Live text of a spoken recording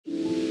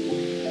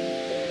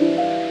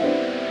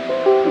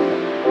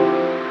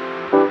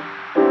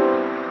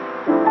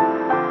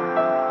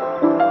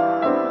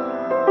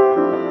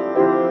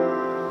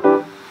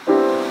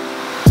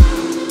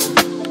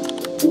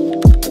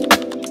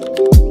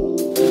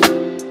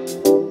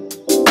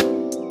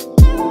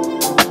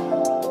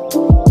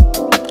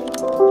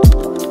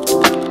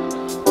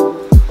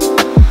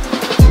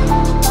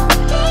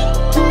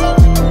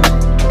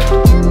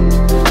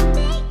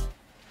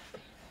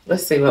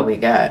see what we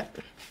got.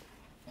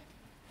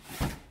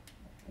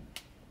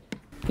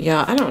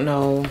 Y'all, I don't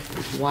know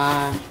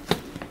why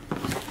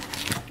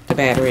the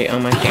battery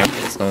on my camera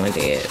is going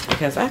dead,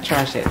 because I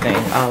charged that thing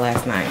all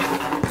last night.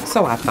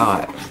 So I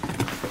thought.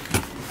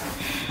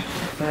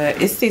 But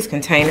it's these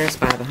containers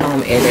by the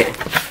Home Edit.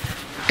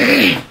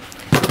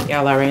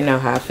 Y'all already know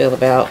how I feel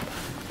about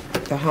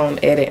the Home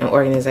Edit and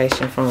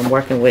organization from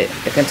working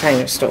with the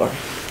Container Store.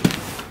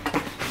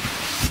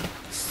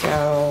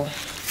 So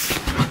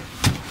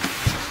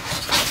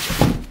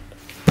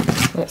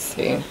let's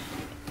see.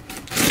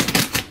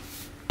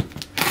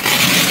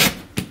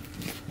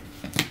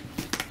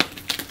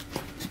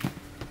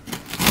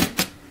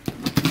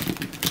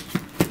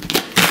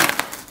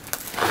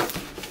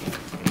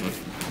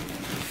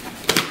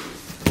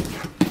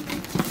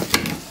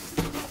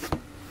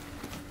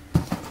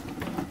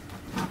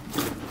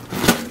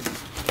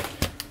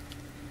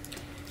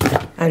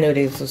 I knew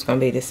this was going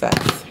to be this size.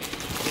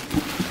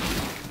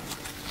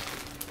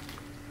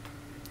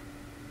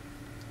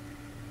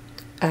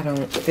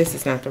 This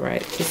is not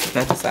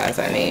the size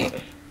I need.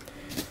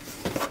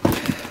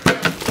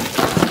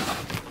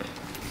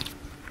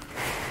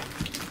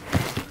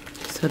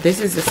 So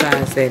this is the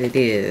size that it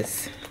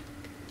is.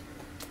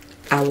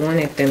 I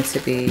wanted them to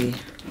be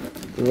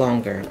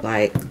longer,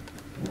 like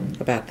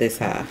about this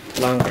high,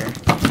 longer.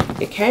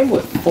 It came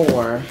with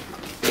 4.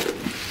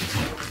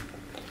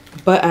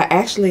 But I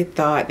actually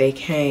thought they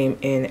came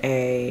in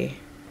a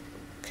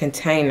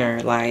container,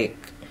 like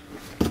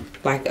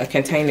a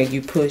container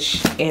you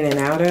push in and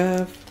out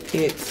of.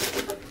 It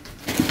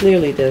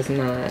clearly does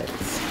not.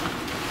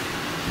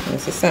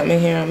 Is there something in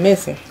here I'm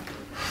missing?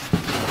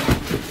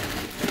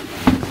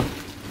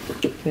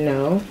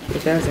 No,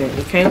 it doesn't.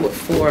 It came with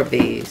 4 of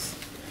these.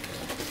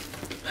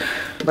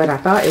 But I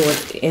thought it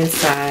was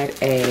inside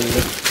a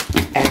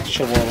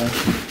actual,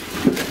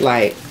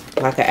 like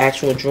an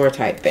actual drawer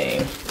type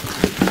thing.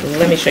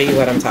 Let me show you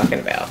what I'm talking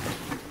about.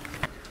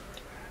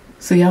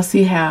 So y'all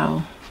see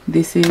how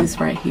this is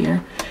right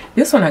here?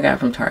 This one I got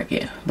from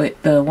Target, but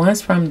the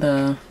ones from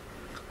the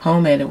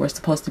Home Edit were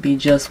supposed to be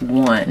just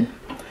one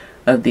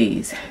of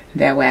these.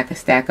 That way I could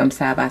stack them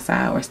side by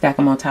side or stack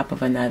them on top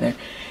of another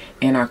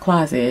in our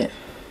closet,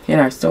 in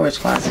our storage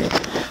closet.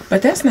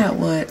 But that's not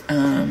what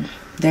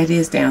that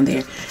is down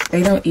there.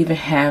 They don't even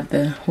have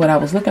what I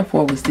was looking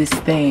for was this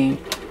thing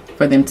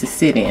for them to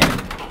sit in.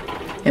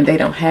 And they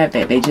don't have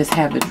that. They just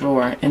have the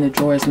drawer, and the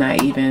drawer is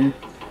not even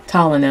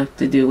tall enough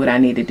to do what I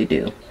needed to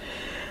do.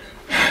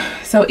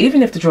 So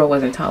even if the drawer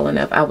wasn't tall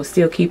enough, I would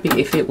still keep it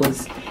if it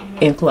was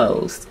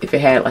enclosed. If it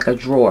had like a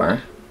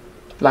drawer,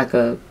 like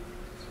a,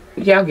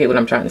 y'all get what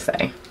I'm trying to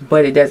say.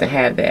 But it doesn't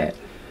have that.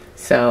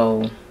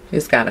 So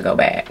it's got to go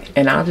back.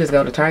 And I'll just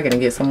go to Target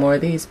and get some more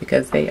of these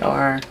because they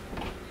are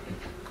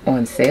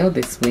on sale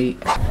this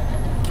week.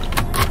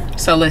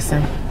 So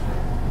listen,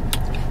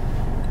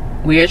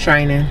 we are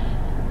training.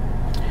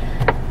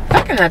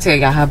 I cannot tell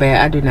y'all how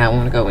bad I do not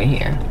want to go in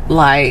here.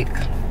 Like,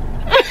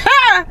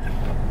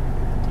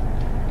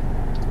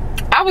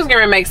 I was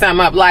gonna make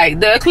something up. Like,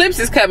 the eclipse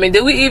is coming.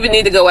 Do we even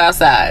need to go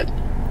outside?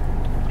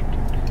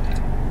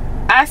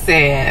 I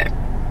said,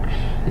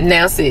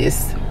 now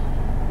sis,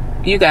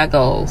 you got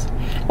goals.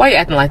 Why are you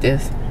acting like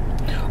this?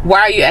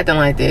 Why are you acting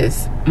like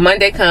this?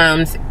 Monday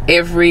comes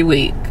every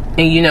week,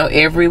 and you know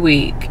every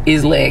week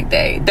is leg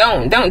day.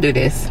 Don't do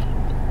this.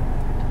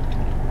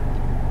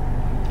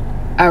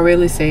 I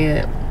really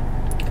said,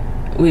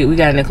 we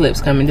got an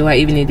eclipse coming. Do I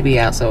even need to be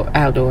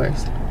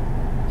outdoors?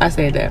 I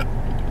said that.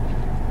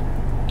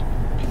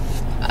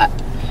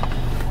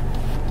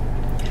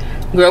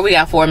 Girl, we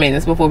got 4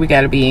 minutes before we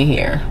got to be in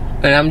here.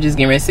 But I'm just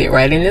going to sit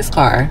right in this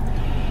car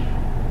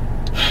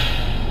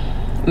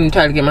and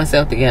try to get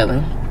myself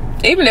together.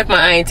 Even if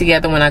I ain't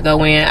together when I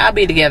go in, I'll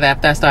be together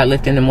after I start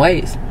lifting them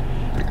weights.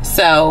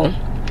 So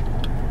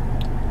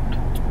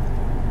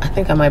I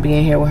think I might be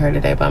in here with her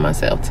today by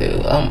myself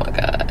too. Oh my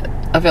God.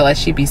 I feel like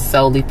she'd be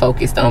solely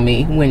focused on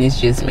me when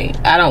it's just me.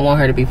 I don't want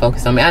her to be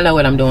focused on me. I know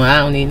what I'm doing. I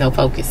don't need no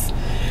focus.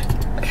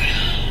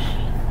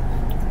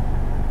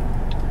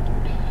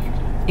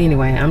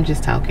 Anyway, I'm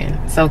just talking.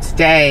 So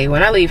today,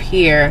 when I leave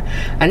here,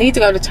 I need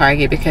to go to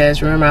Target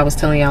because remember I was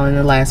telling y'all in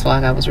the last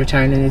vlog I was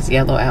returning this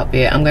yellow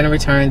outfit. I'm going to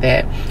return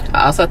that.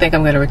 I also think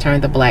I'm going to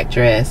return the black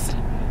dress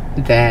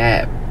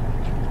that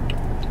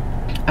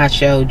I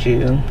showed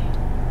you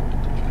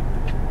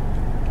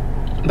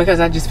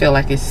because I just feel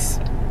like it's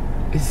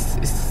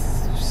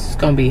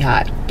gonna be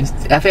hot.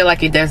 I feel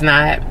like it does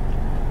not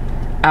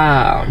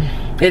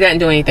it doesn't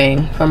do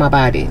anything for my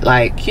body,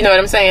 like, you know what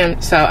I'm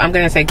saying? So I'm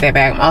gonna take that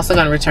back. I'm also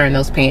gonna return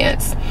those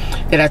pants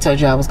that I told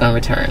you I was gonna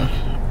return.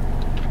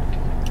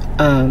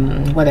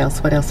 What else?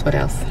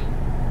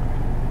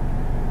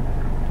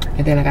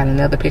 And then I got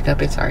another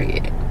pickup at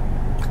Target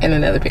and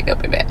another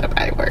pickup at Bath &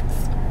 Body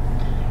Works.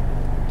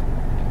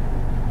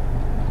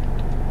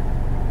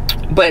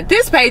 But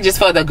this page is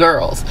for the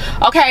girls,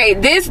 okay?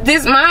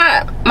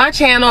 My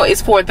channel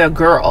is for the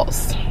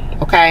girls,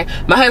 okay?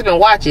 My husband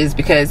watches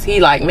because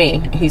he like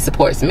me, he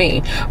supports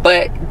me,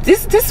 but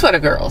this is for the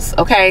girls,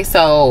 okay?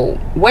 So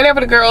whatever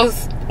the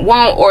girls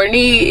want or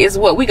need is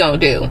what we gonna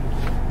do,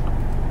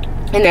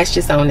 and that's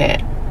just on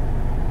that.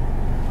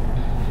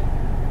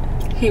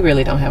 He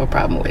really don't have a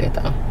problem with it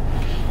though.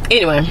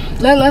 Anyway,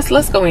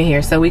 let's go in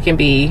here so we can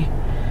be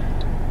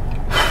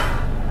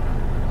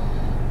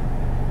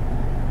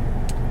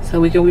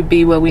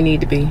what we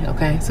need to be,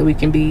 okay? So we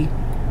can be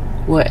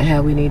what and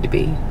how we need to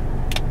be,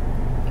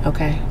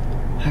 okay?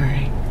 All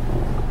right.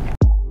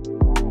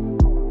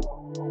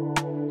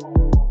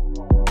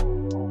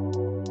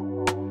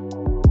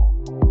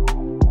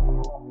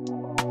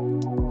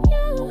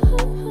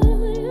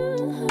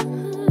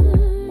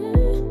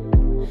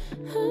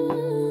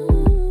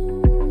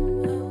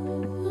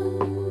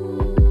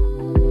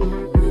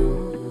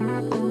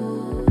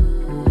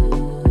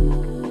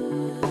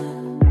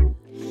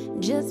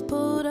 Just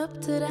pulled up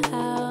to the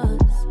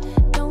house,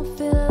 don't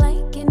feel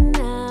like getting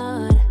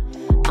out.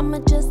 I'ma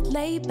just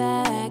lay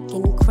back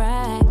and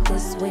crack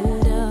this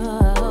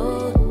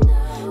window.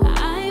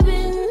 I've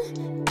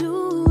been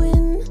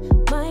doing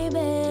my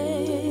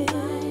best,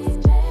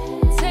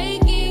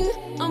 taking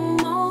a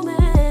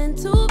moment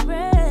to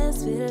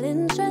rest,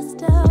 feeling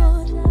stressed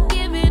out.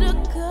 Give it a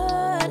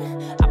good,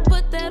 I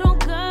put that on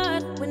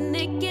God when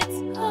it gets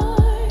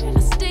hard. I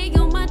stay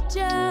on my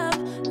job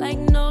like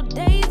no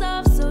days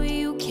off, so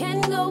you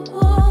can go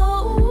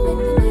home with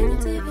the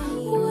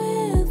negativity,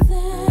 with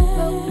that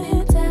low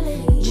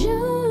mentality.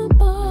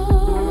 Jump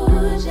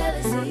on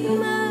jealousy,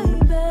 my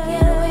bad.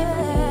 Get away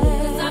from me,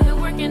 'cause I've been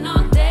working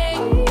all day.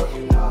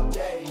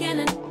 Can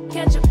I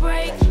catch a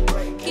break?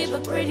 Give a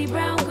pretty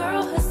brown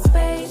girl her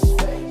space.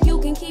 You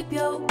can keep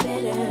your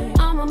bitter,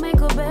 I'ma make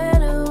a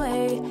better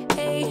way.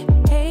 Hey,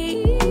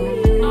 hey,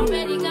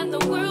 already got the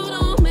world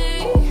on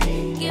me.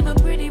 Give a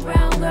pretty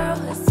brown girl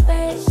her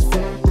space.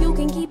 You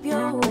can keep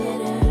your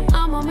bitter,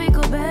 I'ma make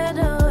a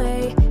better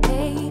way.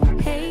 Hey,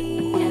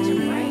 hey, catch a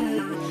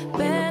break,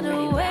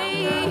 better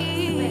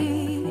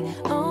way.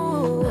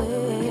 Oh,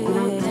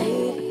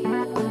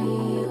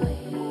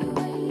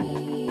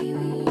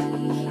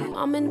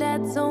 Mom and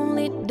Dad's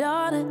only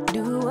daughter,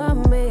 do I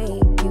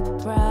make you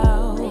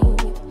proud?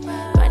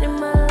 Writing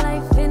my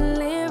life in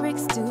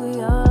lyrics, do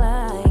you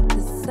like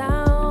the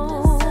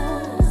sound?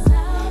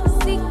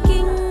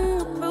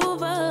 Seeking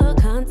approval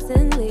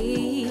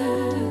constantly.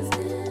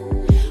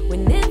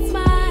 When it's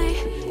my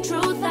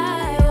truth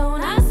I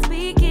own, I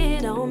speak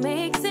it, don't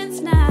make sense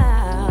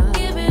now.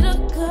 Give it a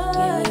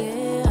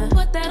good, I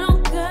put that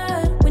on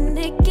good when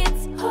it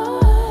gets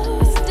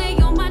hard. I stay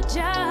on my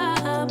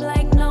job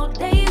like no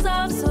days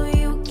off, so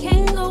you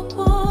can go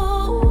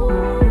home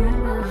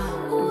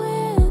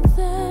with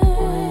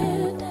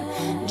that.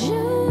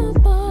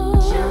 Jump on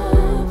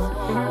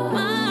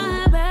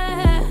my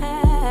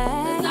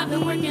bad, 'cause I've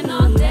been working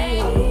all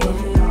day.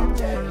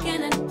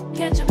 Can I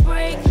catch a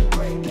break?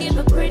 Give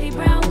a pretty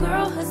brown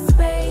girl her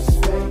space.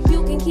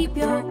 You can keep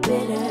your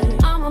bitter,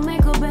 I'ma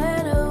make a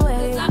better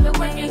way. 'Cause I've been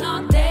working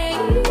all day.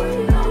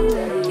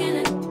 Can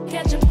I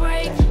catch a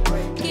break?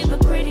 Give a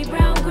pretty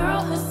brown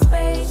girl her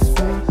space.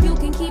 You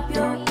can keep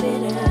your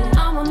bitter,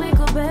 I'ma make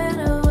a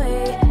better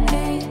way.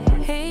 Hey,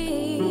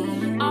 hey,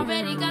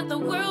 already got the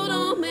world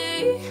on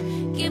me.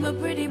 Give a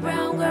pretty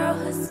brown girl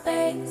her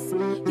space.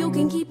 You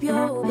can keep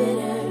your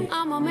bitter,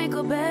 I'ma make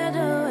a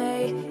better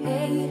way.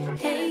 Hey,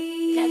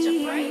 hey, catch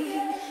a break,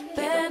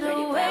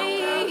 better way.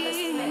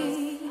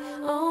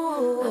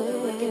 Oh,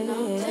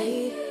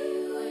 hey.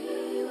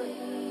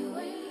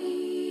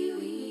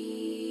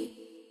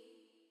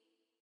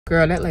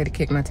 Girl, that lady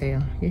kicked my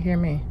tail. You hear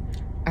me?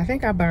 I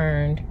think I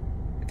burned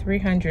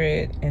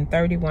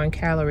 331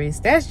 calories.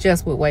 That's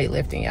just with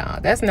weightlifting, y'all.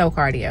 That's no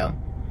cardio.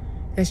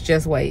 That's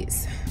just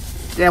weights.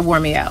 That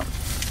wore me out.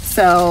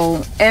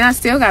 So, and I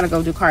still gotta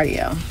go do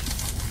cardio.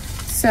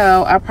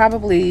 So I'll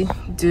probably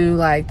do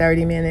like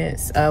 30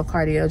 minutes of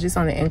cardio just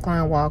on the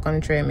incline walk on the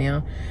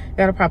treadmill.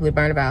 That'll probably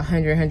burn about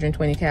 100,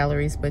 120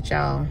 calories. But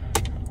y'all,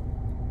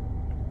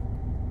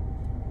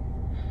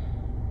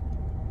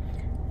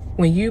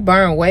 when you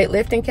burn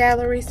weightlifting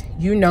calories,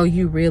 you know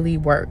you really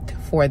worked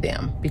for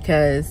them,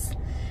 because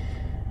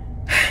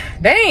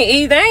they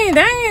ain't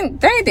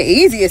the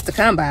easiest to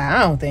come by, I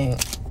don't think.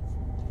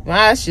 Well,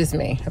 that's just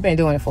me. I've been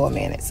doing it for a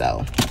minute,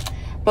 so.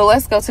 But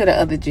let's go to the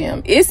other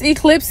gym. It's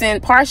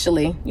eclipsing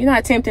partially. You know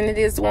how tempting it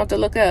is to want to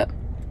look up?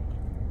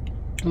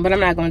 But I'm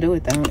not going to do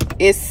it, though.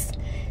 It's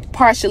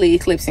partially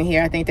eclipsing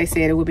here. I think they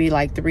said it would be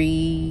like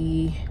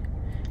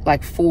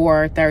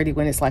 4:30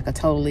 when it's like a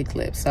total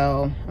eclipse.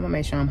 So I'm going to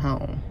make sure I'm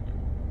home.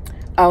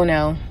 Oh,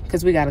 no,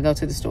 because we got to go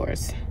to the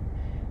stores.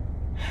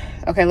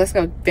 Okay, let's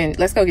go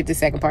get the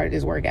second part of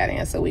this workout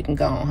in so we can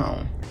go on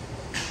home.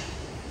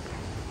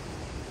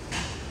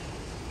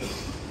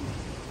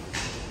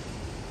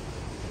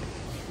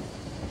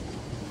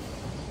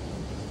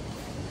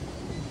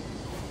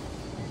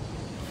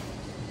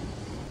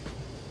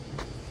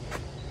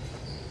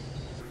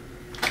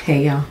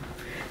 Hey y'all,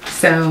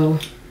 so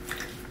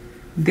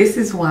this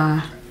is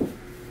why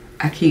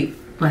I keep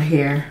my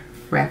hair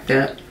wrapped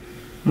up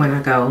when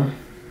I go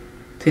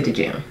to the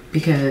gym,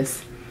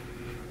 because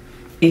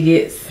it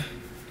gets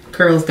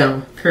curls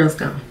gone.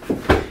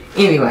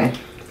 Anyway,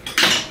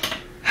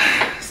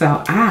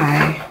 So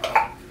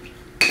I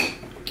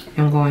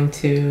am going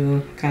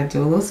to gotta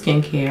do a little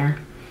skincare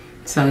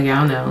so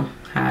y'all know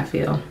how I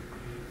feel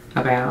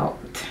about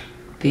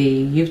the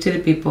Youth to the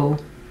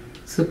People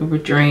Super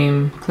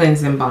Dream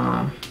Cleansing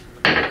Balm.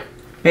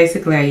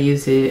 Basically, I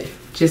use it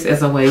just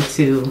as a way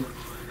to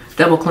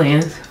double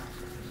cleanse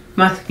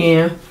my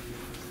skin.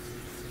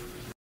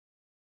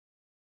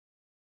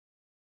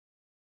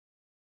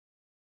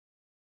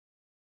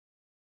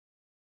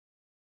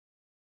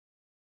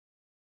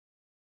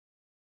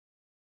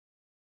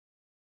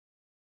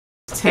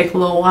 Take a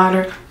little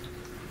water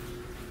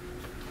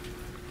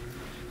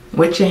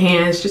with your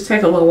hands. Just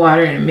take a little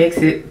water and mix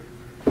it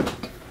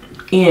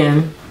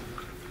in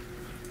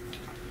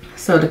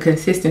so the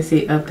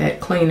consistency of that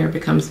cleaner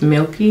becomes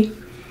milky.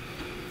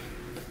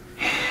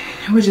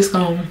 We're just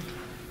gonna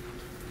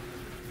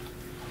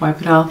wipe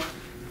it off.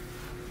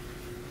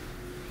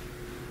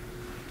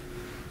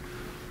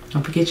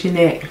 Don't forget your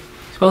neck. You're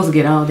supposed to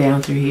get all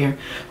down through here.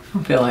 I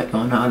don't feel like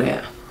doing all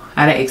that.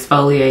 I done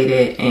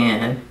exfoliated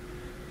and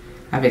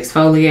I've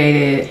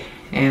exfoliated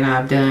and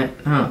I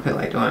don't feel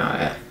like doing all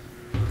that.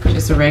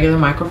 Just a regular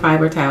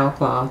microfiber towel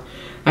cloth.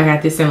 I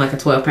got this in like a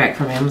 12 pack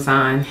from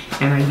Amazon,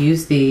 and I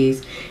use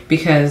these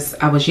because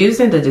I was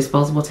using the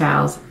disposable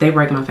towels. They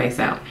break my face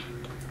out.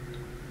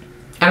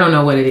 I don't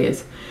know what it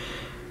is.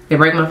 They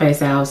break my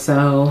face out,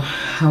 so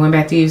I went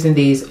back to using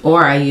these,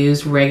 or I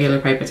use regular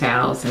paper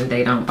towels and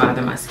they don't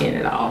bother my skin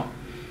at all.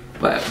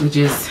 But we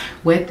just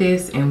wet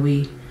this and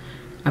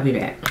I'll be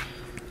back.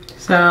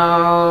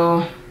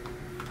 So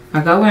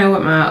I go in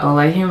with my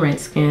Olay and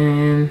Rinse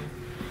Skin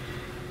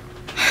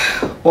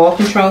oil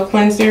control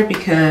cleanser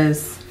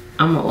because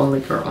I'm an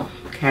oily girl,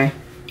 okay?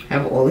 I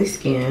have oily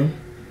skin.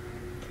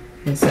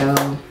 And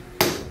so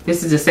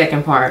this is the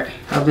second part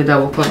of the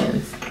double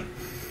cleanse.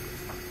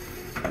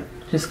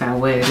 Just gotta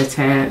wet it a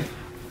tad.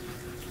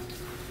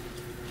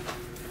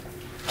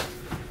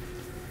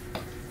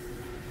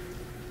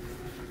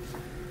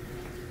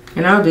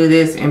 And I'll do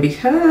this, and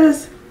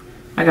because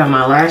I got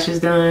my lashes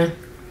done,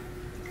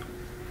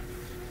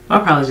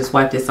 I'll probably just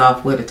wipe this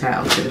off with a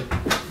towel too.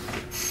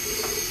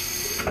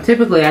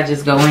 Typically I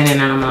just go in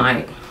and I'm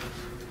like,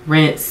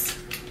 rinse,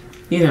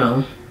 you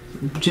know,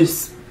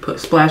 just put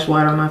splash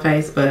water on my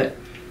face, but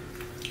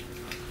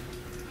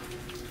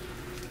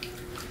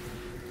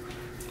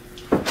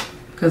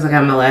because I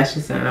got my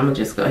lashes done, I'm gonna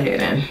just go ahead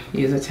and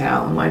use a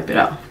towel and wipe it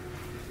off.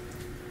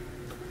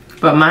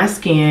 But my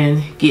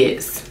skin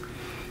gets,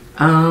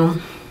 I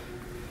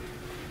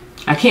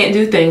can't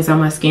do things on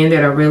my skin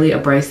that are really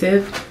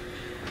abrasive.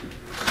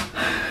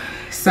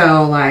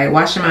 So like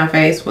washing my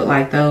face with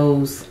like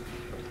those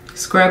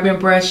scrubbing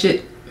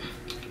brushes,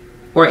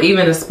 or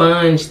even a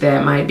sponge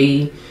that might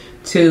be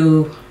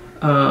too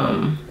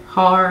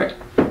hard,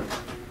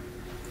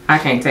 I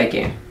can't take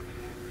it.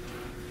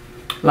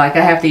 Like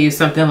I have to use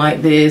something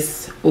like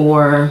this,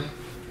 or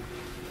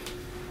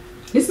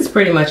this is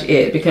pretty much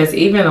it, because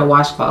even a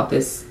washcloth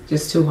is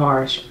just too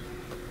harsh.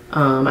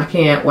 I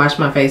can't wash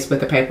my face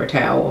with a paper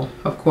towel.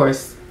 Of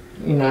course,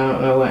 you know, I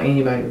don't know why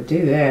anybody would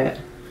do that,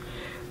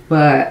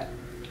 but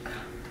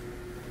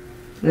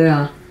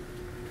yeah,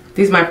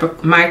 these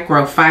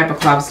microfiber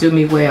cloths do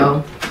me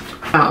well.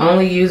 I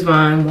only use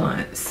mine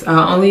once.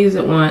 I only use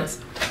it once,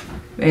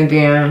 and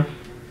then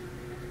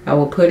I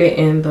will put it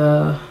in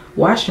the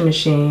washing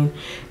machine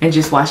and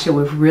just wash it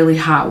with really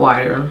hot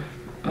water,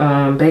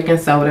 baking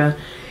soda,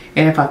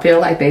 and if I feel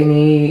like they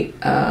need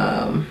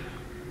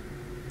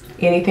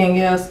anything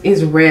else,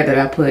 it's rare that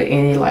I put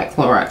any like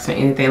Clorox or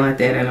anything like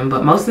that in them,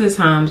 but most of the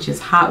time it's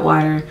just hot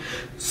water,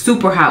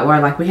 super hot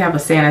water. Like we have a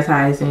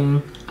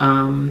sanitizing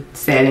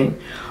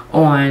setting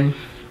on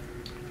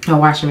a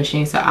washing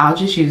machine, so I'll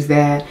just use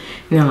that,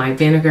 and then like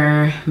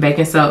vinegar,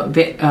 baking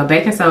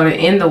soda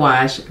in the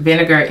wash,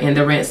 vinegar in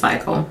the rinse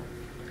cycle.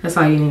 That's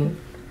all you need,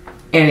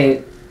 and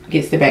it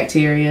gets the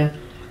bacteria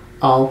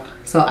off.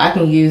 So I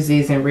can use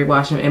these and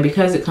rewash them, and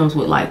because it comes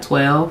with like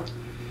 12,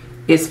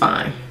 it's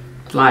fine.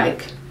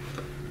 Like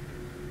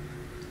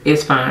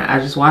it's fine. I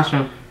just wash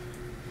them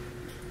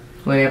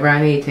whenever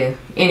I need to.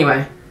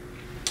 Anyway,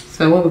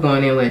 so what we're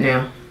going in with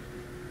now.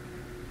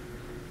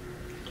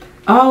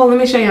 Oh, let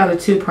me show y'all the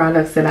two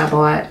products that I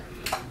bought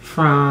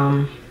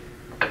from,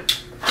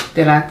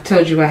 that I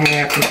told you I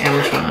had from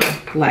Amazon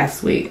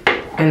last week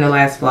in the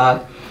last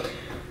vlog.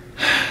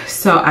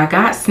 So I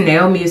got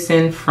snail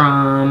mucin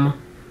from,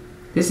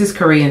 this is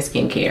Korean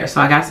skincare. So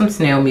I got some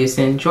snail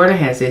mucin. Jordan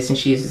has this and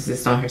she uses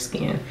this on her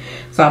skin.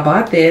 So I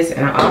bought this,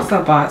 and I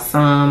also bought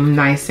some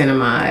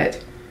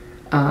niacinamide,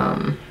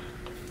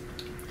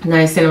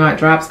 niacinamide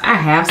drops. I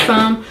have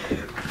some,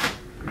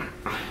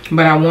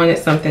 but I wanted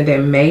something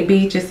that may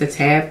be just a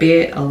tad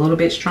bit, a little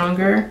bit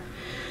stronger.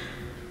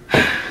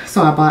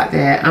 So I bought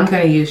that. I'm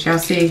gonna use, y'all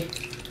see,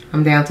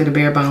 I'm down to the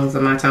bare bones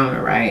of my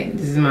toner, right?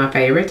 This is my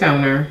favorite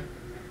toner.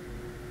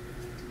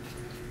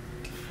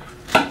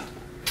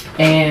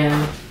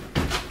 And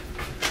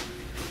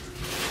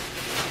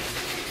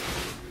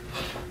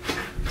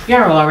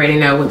y'all already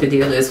know what the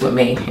deal is with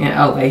me and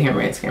Olay and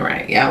Rinse Skin,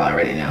 right? Y'all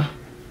already know.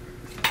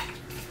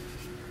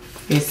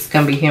 It's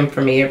gonna be him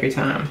for me every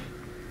time.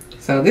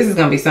 So this is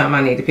gonna be something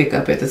I need to pick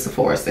up at the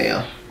Sephora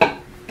sale.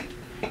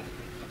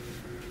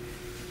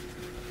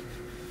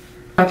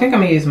 I think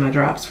I'm gonna use my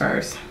drops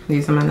first.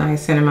 These are my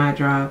niacinamide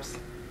drops.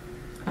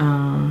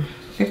 I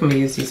think I'm gonna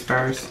use these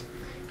first,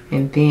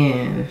 and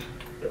then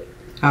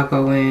I'll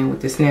go in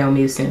with the snail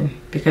mucin,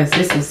 because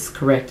this is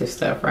corrective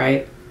stuff,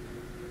 right?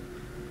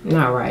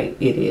 Not right,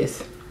 it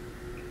is.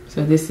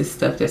 So this is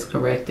stuff that's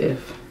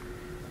corrective.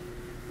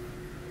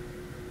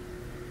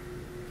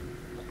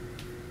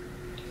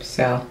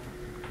 So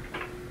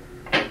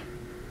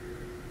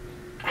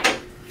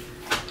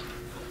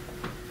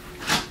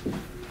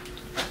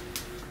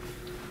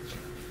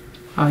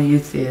I'll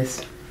use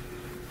this,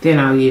 then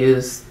I'll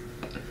use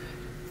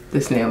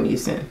the snail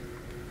mucin.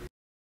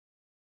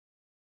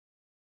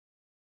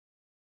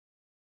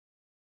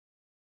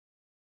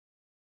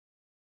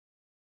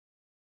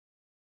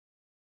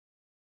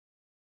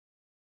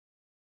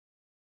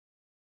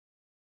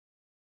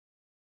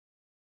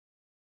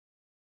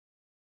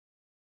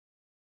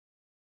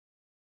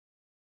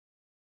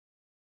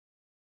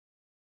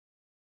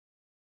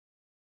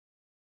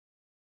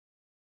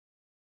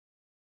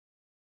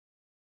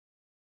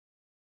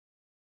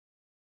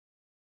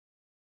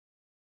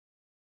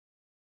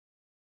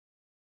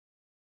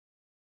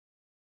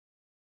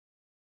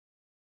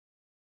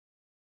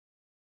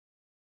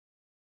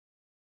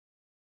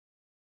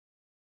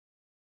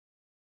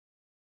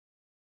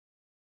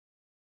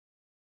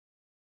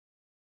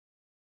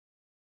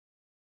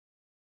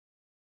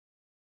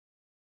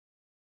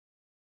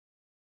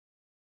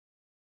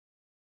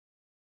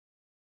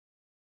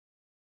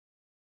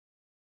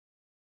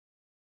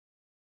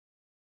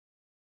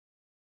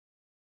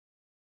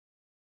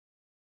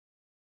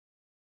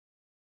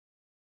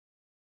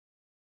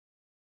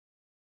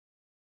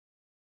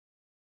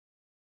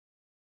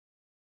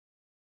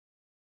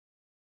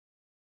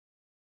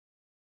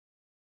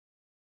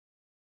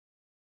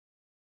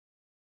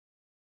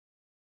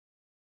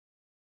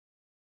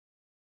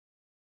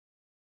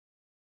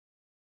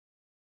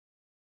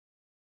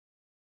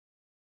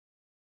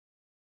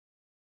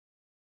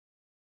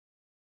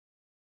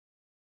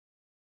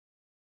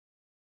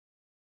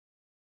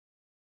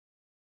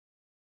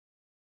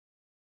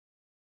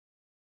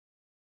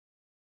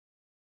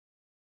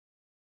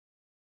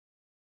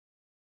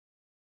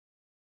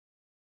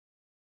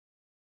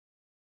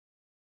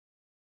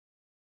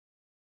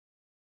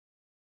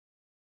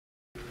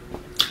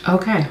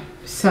 Okay,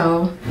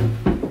 so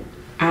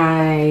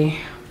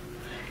I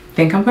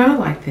think I'm gonna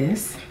like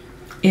this.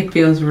 It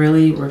feels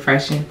really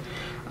refreshing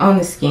on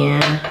the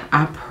skin.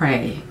 I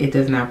pray it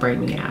does not break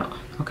me out,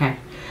 okay?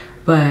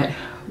 But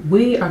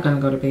we are gonna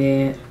go to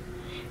bed,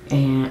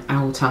 and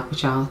I will talk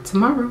with y'all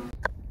tomorrow.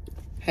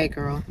 Hey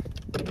girl,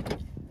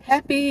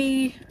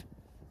 happy,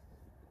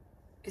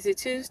 is it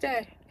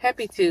Tuesday?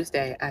 Happy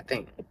Tuesday, I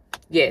think.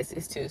 Yes,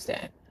 it's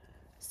Tuesday.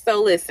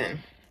 So listen,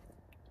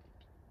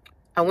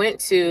 I went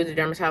to the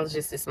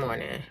dermatologist this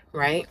morning,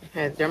 right?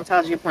 Had a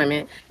dermatology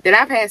appointment that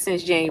I've had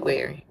since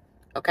January,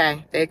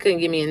 okay? They couldn't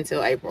get me in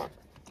until April.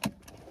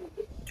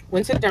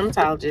 Went to the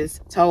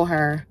dermatologist, told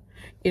her,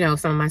 you know,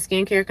 some of my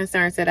skincare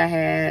concerns that I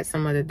had,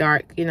 some of the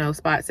dark, you know,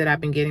 spots that I've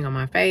been getting on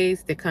my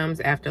face that comes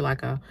after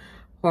like a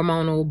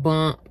hormonal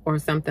bump or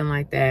something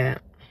like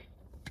that.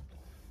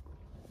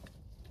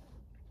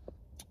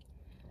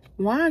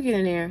 Why I get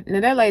in there?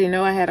 Now that lady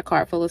know I had a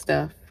cart full of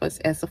stuff for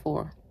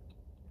Sephora.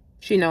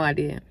 She know I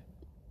did.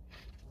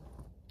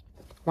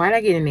 Why'd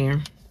I get in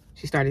there?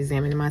 She started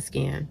examining my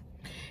skin.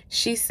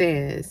 She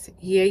says,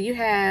 yeah, you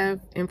have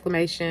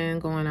inflammation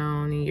going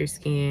on in your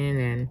skin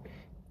and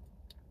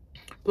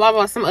blah,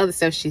 blah, some other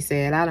stuff she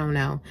said. I don't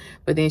know.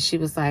 But then she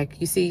was like,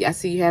 I see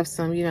you have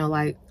some, you know,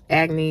 like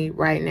acne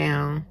right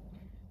now.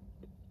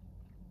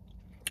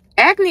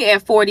 Acne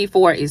at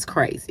 44 is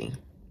crazy.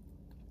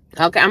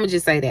 Okay, I'm going to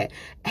just say that.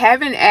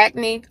 Having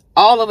acne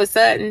all of a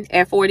sudden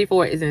at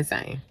 44 is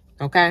insane.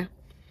 Okay?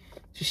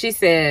 So she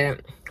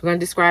said, I'm gonna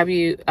prescribe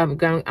you a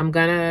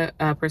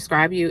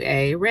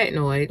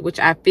retinoid, which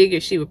I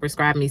figured she would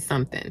prescribe me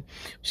something.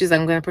 She's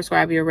like, I'm gonna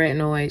prescribe you a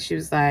retinoid. She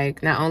was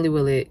like, not only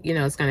will it, you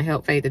know, it's gonna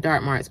help fade the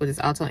dark marks, but it's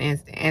also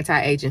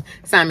anti-aging.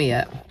 Sign me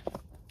up.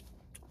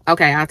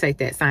 Okay, I'll take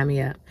that. Sign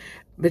me up.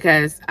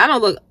 Because I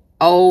don't look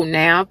old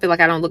now. I feel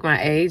like I don't look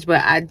my age,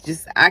 but I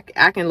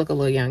can look a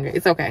little younger.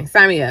 It's okay.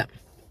 Sign me up.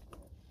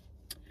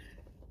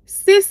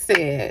 Sis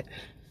said,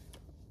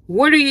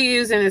 what are you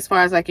using as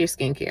far as like your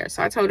skincare?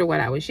 So I told her what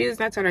I was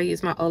using. I told her I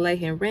used my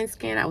Olay and Rin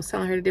Skin. I was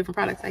telling her the different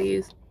products I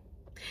use.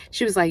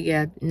 She was like,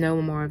 yeah,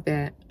 no more of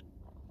that.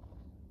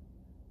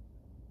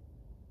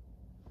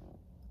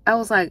 I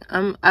was like,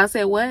 I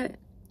said, what?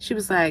 She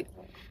was like,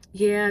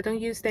 yeah, don't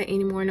use that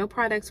anymore. No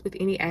products with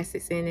any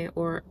acids in it.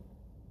 Or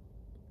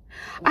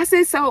I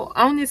said, so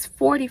on this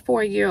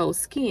 44-year-old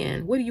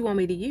skin, what do you want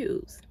me to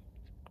use?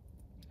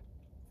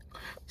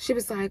 She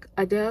was like,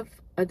 a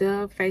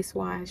Dove face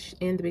wash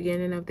in the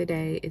beginning of the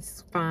day,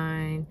 it's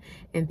fine,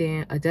 and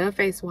then a Dove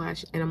face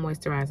wash and a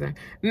moisturizer.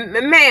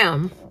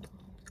 Ma'am,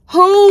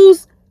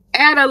 whose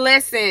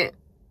adolescent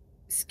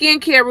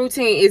skincare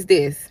routine is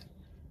this?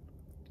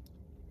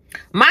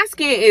 My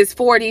skin is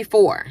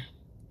 44.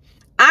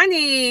 I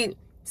need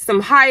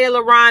some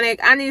hyaluronic.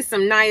 I need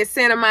some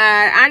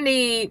niacinamide. I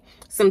need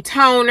some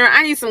toner.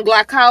 I need some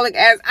glycolic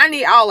acid. I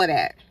need all of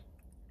that.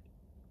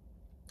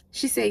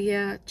 She said,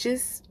 yeah,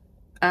 just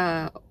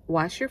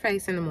wash your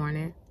face in the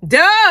morning.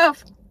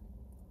 Dove!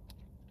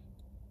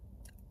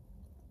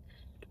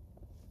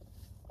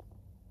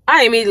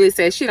 I immediately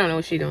said, she don't know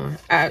what she doing.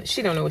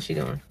 She don't know what she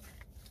doing.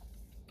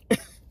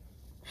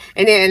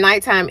 And then at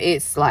nighttime,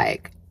 it's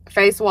like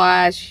face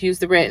wash, use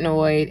the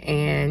retinoid,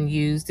 and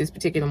use this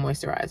particular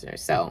moisturizer.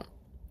 So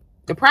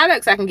the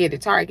products I can get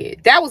at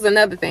Target. That was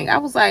another thing. I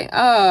was like,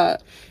 I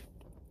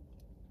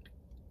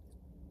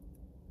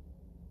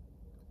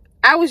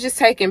was just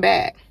taken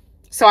back.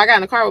 So I got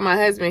in the car with my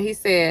husband. He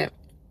said,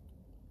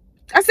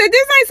 I said,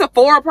 this ain't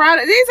Sephora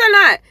product. These are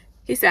not.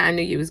 He said, I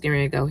knew you was getting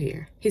ready to go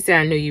here. He said,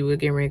 I knew you were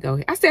getting ready to go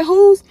here. I said,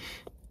 whose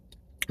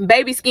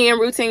baby skin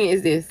routine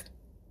is this?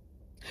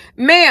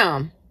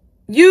 Ma'am,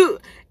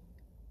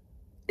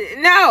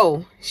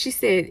 no. She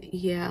said,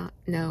 yeah,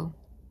 no.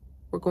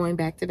 We're going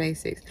back to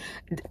basics.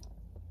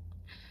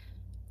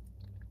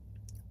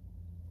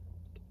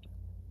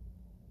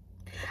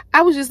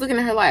 I was just looking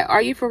at her like,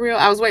 are you for real?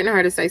 I was waiting on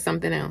her to say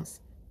something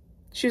else.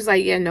 She was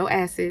like, yeah, no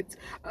acids.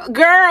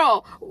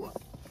 Girl.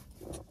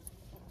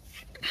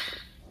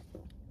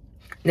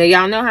 Now,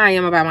 y'all know how I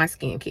am about my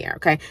skincare,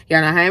 okay?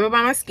 Y'all know how I am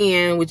about my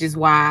skin, which is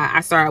why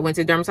I went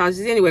to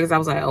dermatologist anyway, because I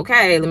was like,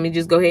 okay, let me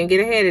just go ahead and get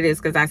ahead of this,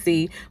 because I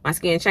see my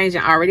skin changing.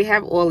 I already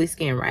have oily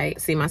skin,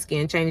 right? See my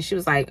skin changing. She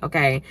was like,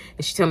 okay.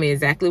 And she told me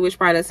exactly which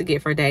products to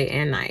get for day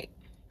and night.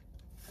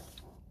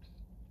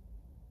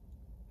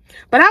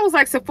 But I was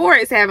like, Sephora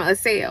is having a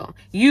sale.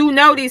 You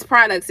know these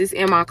products is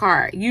in my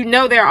cart. You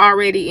know they're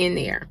already in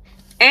there.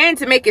 And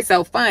to make it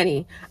so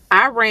funny,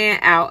 I ran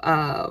out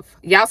of,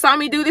 y'all saw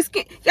me do the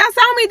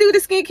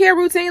skincare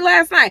routine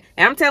last night.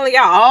 And I'm telling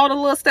y'all all the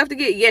little stuff to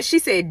get. Yes, she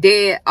said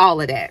dead all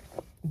of that.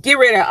 Get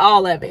rid of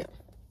all of it.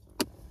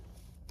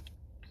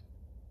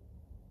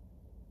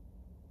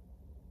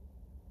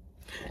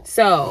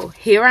 So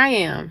here I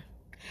am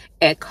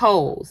at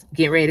Kohl's,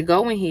 getting ready to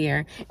go in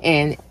here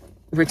and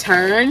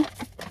return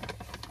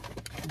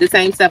the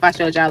same stuff I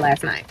showed y'all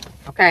last night.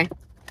 Okay.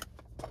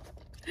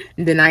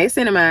 The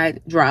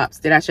niacinamide drops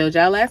that I showed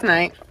y'all last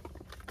night.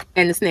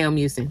 And the snail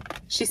mucin.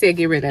 She said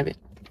get rid of it.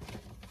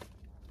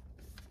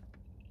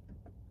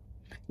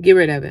 Get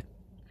rid of it.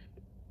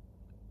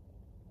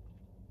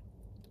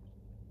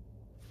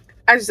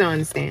 I just don't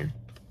understand.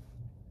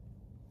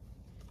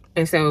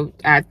 And so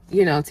I,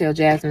 tell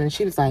Jasmine, and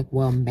she was like,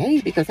 well,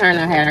 maybe, because her and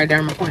I had our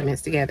derm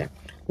appointments together.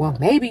 Well,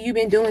 maybe you've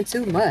been doing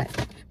too much.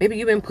 Maybe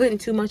you've been putting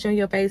too much on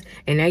your face,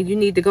 and now you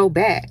need to go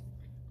back.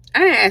 I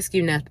didn't ask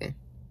you nothing.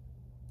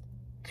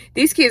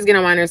 These kids get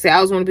on my nerves and say, I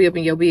always want to be up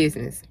in your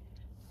business.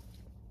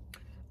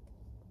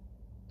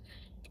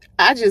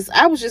 I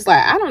was just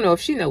like, I don't know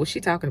if she knows what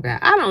she's talking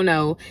about. I don't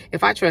know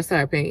if I trust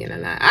her opinion or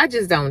not. I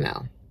just don't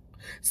know.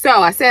 So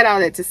I said all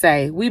that to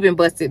say, we've been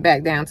busted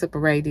back down to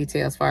parade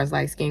detail as far as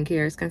like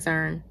skincare is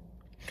concerned.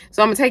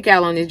 So I'm going to take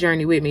y'all on this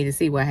journey with me to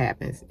see what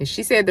happens. And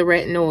she said the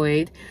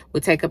retinoid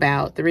would take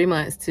about 3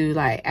 months to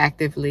like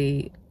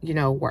actively,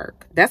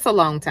 work. That's a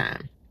long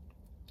time.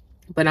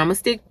 But I'm going to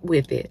stick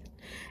with it.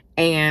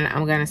 And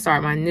I'm going to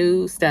start my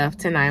new stuff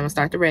tonight. I'm going to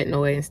start the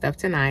retinoid and stuff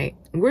tonight.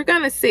 We're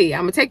going to see.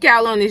 I'm going to take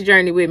y'all on this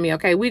journey with me,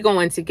 okay? We're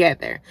going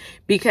together.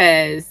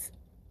 Because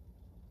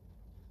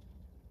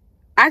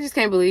I just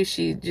can't believe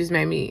she just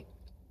made me...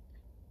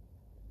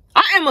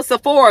 I am a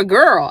Sephora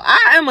girl.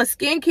 I am a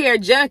skincare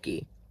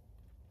junkie.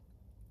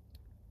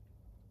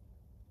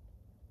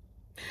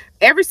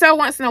 Every so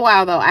once in a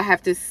while, though, I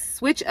have to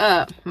switch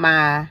up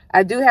my...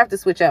 I do have to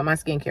switch up my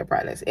skincare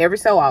products every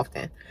so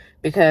often.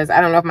 Because I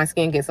don't know if my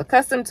skin gets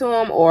accustomed to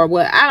them or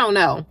what. I don't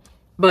know.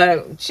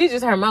 But she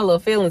just hurt my little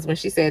feelings when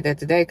she said that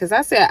today. Because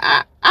I said,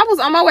 I was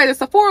on my way to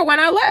Sephora when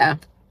I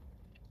left.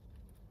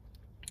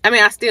 I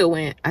mean, I still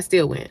went.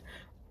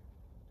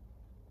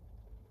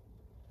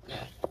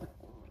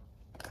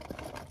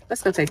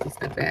 Let's go take this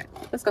stuff back.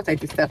 Let's go take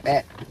this stuff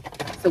back.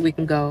 So we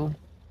can go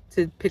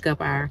to pick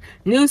up our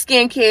new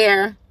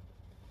skincare.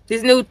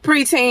 These new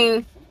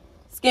preteen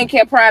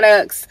skincare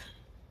products.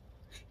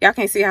 Y'all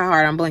can't see how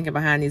hard I'm blinking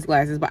behind these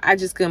glasses, but I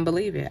just couldn't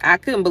believe it. I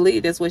couldn't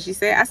believe that's what she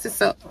said. I said,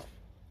 so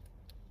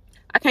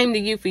I came to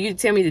you for you to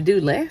tell me to do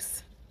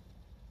less?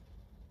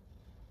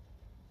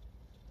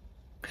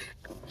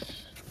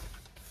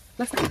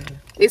 Let's go.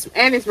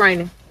 It's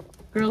raining.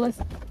 Girl,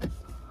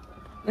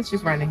 let's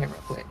just run in here real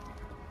quick.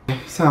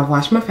 So I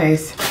washed my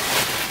face.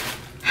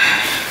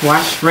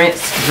 Washed,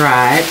 rinsed,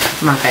 dried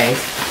my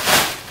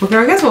face. Well,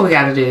 girl, guess what we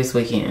got to do this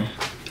weekend?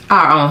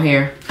 Our own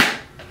hair.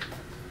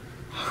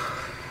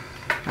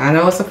 I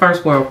know it's a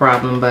first world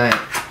problem, but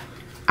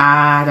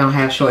I don't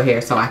have short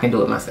hair, so I can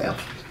do it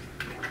myself.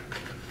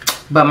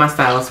 But my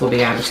stylist will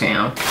be out of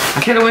town.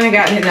 I could have went and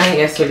gotten it done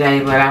yesterday,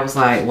 but I was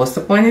like, what's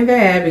the point in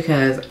that?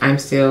 Because I'm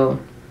still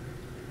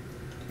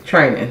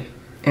training.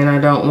 And I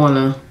don't want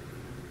to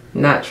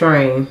not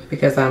train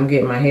because I'm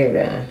getting my hair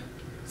done.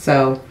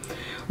 So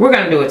we're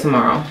going to do it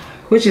tomorrow.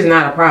 which is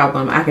not a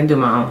problem. I can do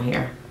my own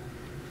hair.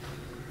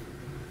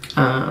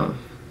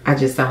 I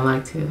just don't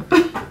like to.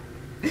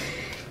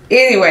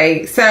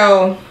 Anyway,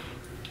 so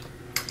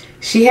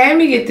she had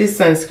me get this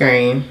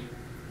sunscreen.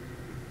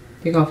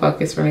 You're gonna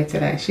focus for me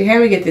today. She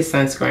had me get this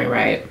sunscreen,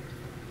 right?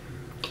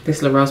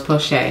 This La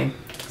Roche-Posay.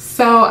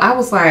 So I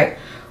was like,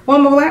 well,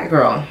 I'm a black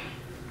girl.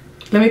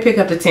 Let me pick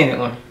up the tinted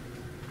one.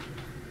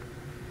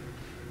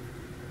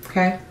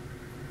 Okay?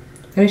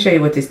 Let me show you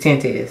what this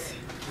tint is.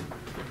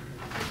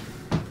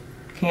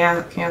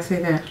 Can y'all see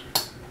that?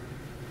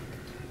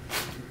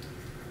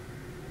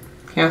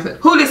 Can y'all see?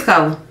 Who this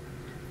color?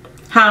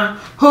 Huh?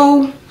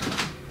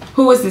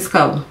 Who is this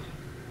color?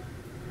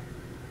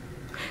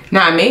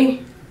 Not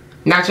me.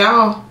 Not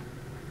y'all.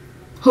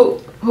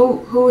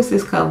 Who is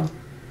this color?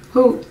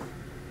 Who?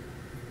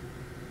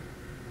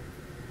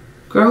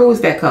 Girl, who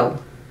is that color?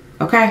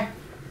 Okay?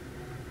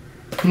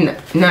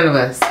 None of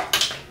us.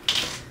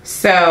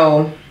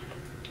 So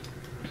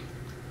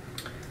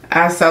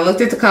I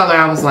looked at the color.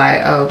 I was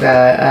like, oh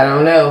God, I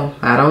don't know.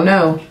 I don't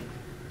know.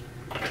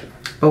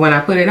 But when I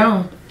put it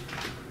on,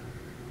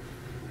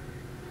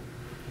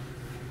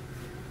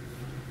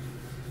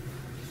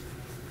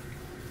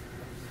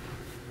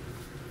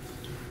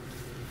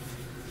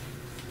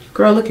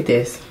 girl, look at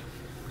this.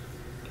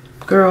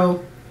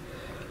 Girl,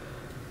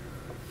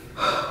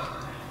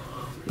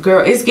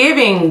 it's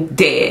giving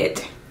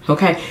dead.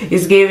 Okay?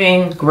 It's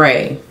giving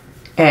gray,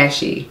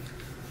 ashy,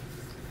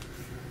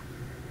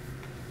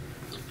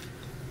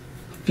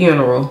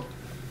 funeral,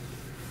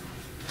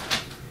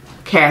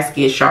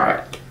 casket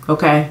sharp.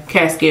 Okay?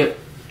 Casket.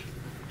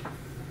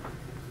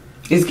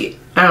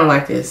 I don't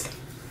like this.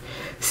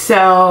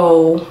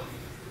 So,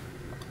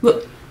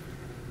 look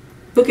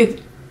at,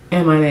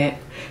 am I that?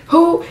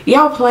 Who,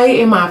 y'all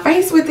play in my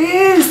face with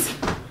this?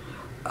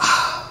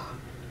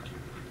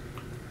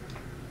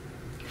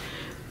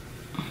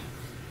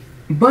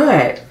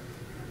 But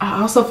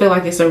I also feel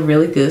like it's a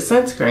really good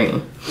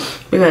sunscreen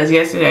because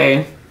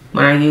yesterday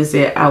when I used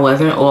it, I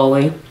wasn't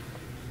oily.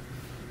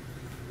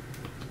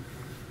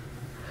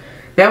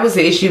 That was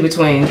the issue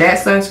between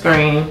that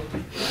sunscreen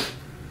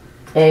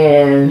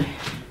and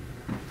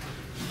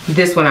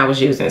this one I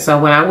was using. So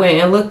when I went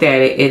and looked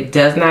at it, it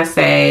does not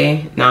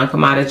say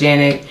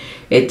non-comedogenic.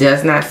 It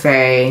does not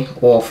say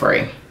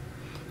oil-free.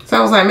 So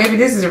I was like, maybe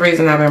this is the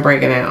reason I've been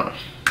breaking out.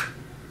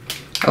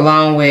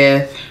 Along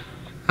with,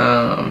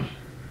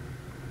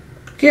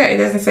 yeah, it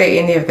doesn't say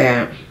any of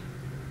that.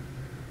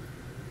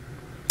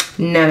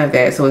 None of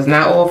that. So it's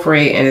not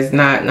oil-free and it's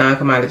not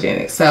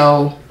non-comedogenic.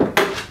 So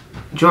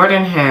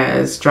Jordan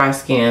has dry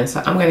skin,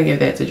 so I'm going to give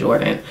that to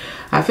Jordan.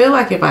 I feel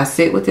like if I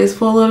sit with this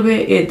for a little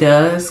bit, it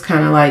does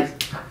kind of like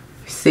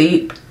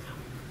seep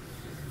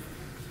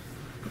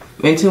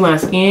into my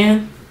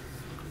skin.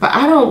 But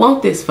I don't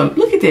want this from,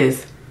 look at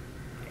this.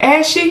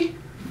 Ashy?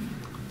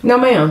 No,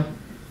 ma'am.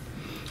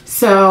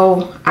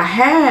 So I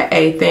had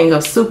a thing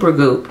of Super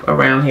Goop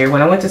around here.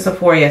 When I went to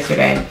Sephora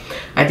yesterday,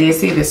 I did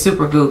see that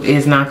Super Goop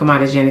is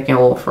non-comedogenic and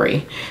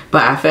oil-free.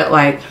 But I felt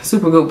like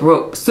Super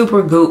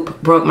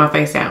Goop broke my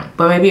face out.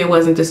 But maybe it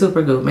wasn't the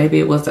Super Goop. Maybe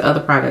it was the other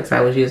products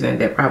I was using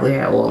that probably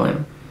had oil in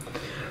them.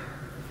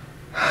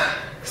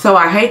 So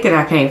I hate that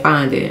I can't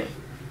find it.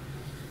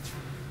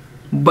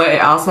 But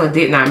it also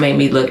did not make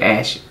me look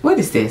ashy. What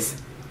is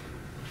this?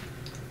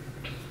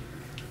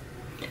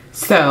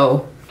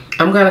 So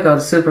I'm gonna go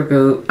to Super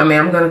Goop. I'm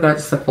gonna go to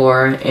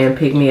Sephora and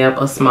pick me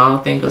up a small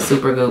thing of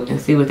Super Goop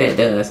and see what that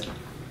does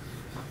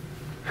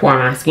for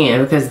my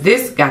skin, because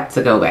this got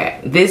to go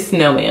back. This,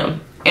 no ma'am.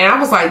 And I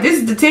was like, this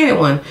is the tinted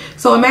one.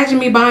 So imagine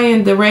me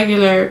buying the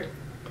regular.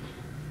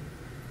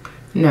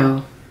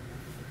 No.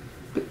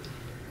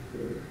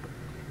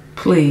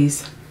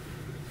 Please.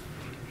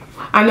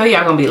 I know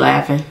y'all gonna be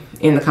laughing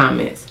in the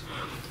comments,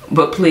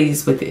 but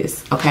please with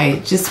this, okay?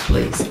 Just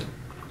please.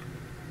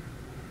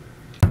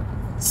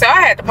 So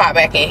I had to pop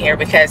back in here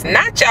because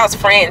not y'all's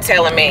friend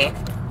telling me,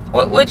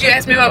 what'd you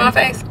ask me about my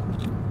face?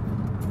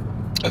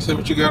 I said,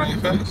 what you got on your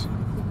face?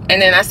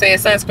 And then I said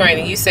sunscreen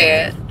and you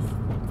said?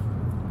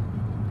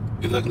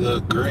 You look a little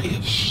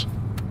grayish.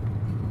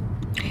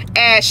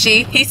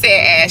 Ashy. He said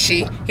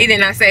ashy. He did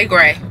not say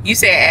gray. You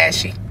said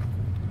ashy.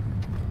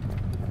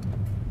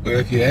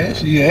 Well, if you're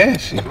ashy, you're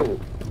ashy.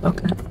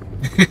 Okay.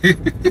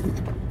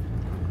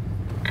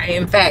 I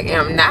in fact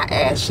am not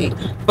ashy.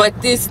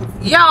 But this,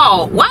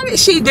 y'all, why did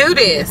she do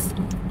this?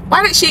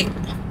 Why did she?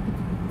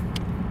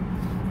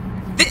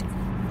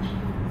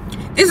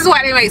 This is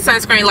why they make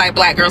sunscreen like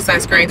black girl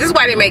sunscreen. This is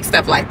why they make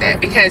stuff like that,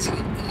 because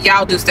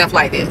y'all do stuff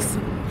like this.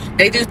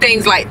 They do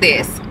things like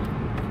this.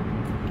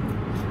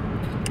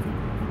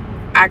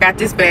 I got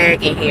this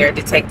bag in here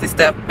to take this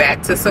stuff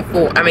back to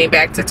Sephora.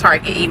 Back to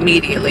Target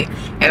immediately.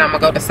 And I'm gonna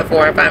go to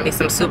Sephora and find me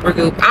some Super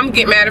Goop.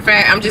 Matter of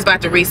fact, I'm just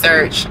about to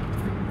research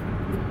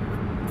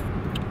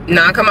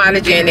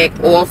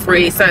non-comedogenic,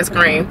 oil-free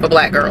sunscreen for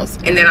black girls.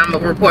 And then I'm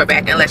gonna report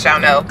back and let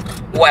y'all know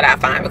what I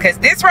find. Because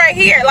this right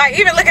here, like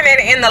even looking at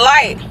it in the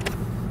light.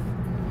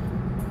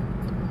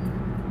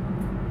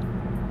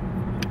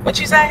 What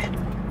you say?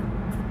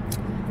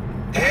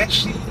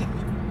 Ashy.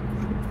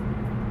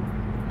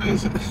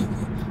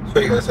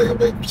 We gotta say,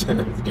 baby,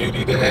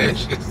 beauty to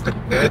ashes.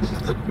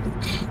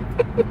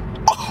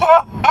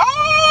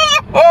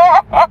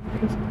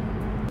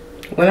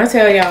 When I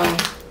tell y'all,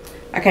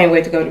 I can't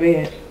wait to go to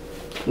bed.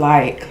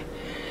 Like,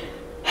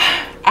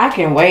 I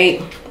can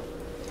wait,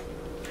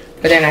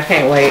 but then I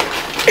can't wait.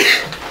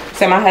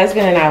 So my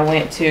husband and I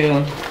went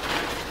to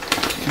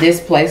this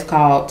place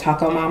called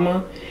Taco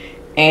Mama,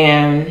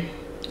 and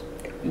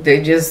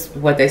they're just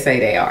what they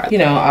say they are. You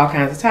know, all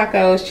kinds of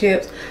tacos,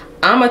 chips.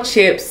 I'm a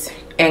chips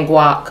and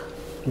guac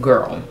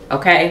girl,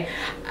 okay?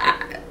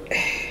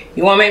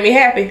 You wanna make me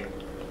happy?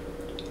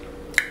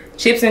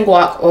 Chips and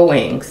guac or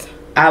wings.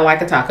 I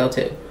like a taco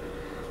too.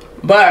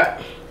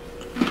 But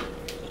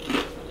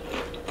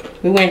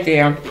we went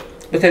there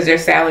because their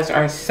salads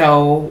are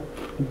so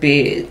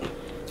big.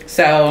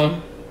 So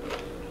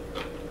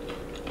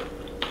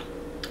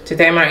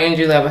today my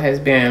energy level has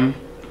been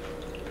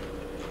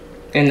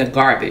in the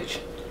garbage.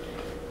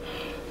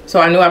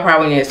 So I knew I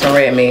probably needed some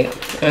red meat.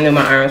 I knew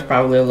my iron's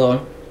probably a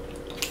little.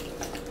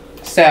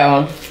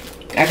 So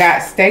I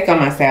got steak on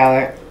my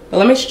salad. But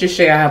let me just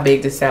show you how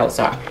big the salads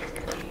are.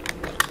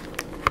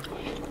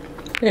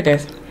 Look at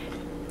this.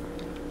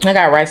 I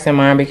got rice in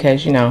mine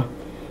because, you know,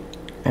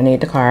 I need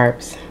the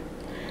carbs.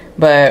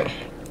 But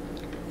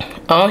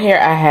on here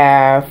I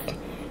have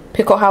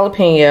pickled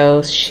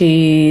jalapenos,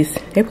 cheese.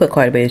 They put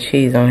quite a bit of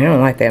cheese on here. I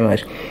don't like that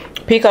much.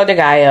 Pico de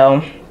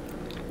gallo,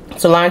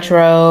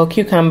 cilantro,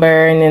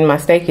 cucumber, and then my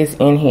steak is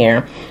in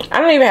here. I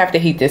don't even have to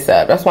heat this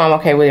up. That's why I'm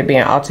okay with it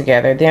being all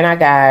together. Then I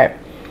got,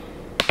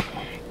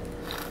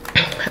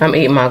 I'm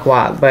eating my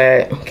guac,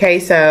 but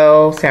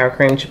queso, sour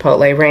cream,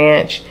 chipotle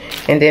ranch,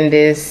 and then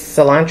this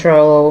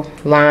cilantro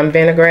lime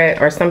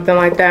vinaigrette or something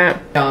like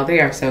that. Oh, they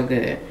are so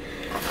good.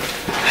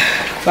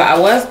 But I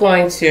was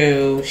going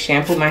to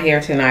shampoo my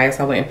hair tonight,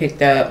 so I went and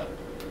picked up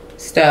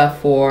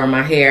stuff for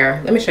my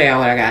hair. Let me show y'all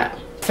what I got.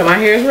 So my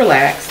hair is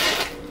relaxed,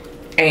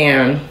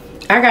 and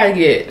I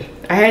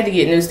had to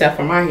get new stuff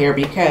for my hair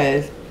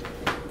because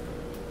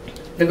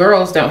the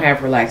girls don't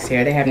have relaxed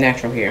hair, they have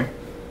natural hair.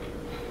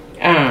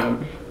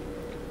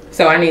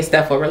 So I need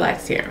stuff for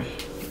relaxed hair.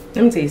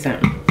 Let me tell you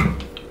something.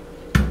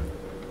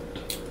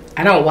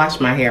 I don't wash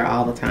my hair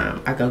all the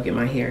time. I go get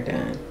my hair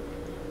done.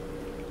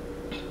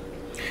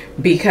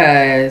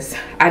 Because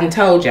I done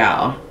told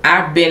y'all,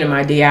 I've been in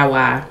my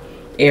DIY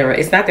era.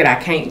 It's not that I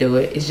can't do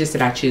it, it's just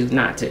that I choose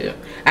not to.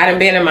 I done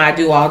been in my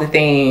do all the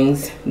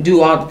things.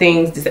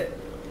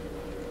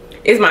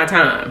 It's my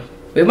time.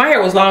 If my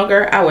hair was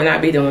longer, I would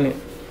not be doing it.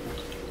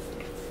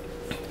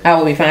 I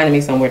will be finding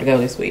me somewhere to go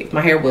this week.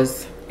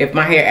 If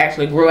my hair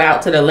actually grew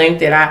out to the length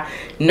that I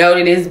know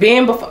that it's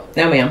been before.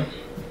 No, ma'am.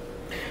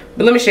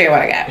 But let me show you what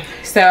I got.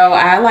 So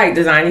I like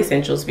Design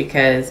Essentials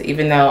because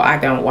even though I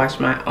don't wash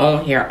my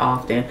own hair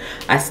often,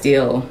 I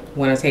still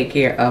want to take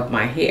care of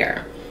my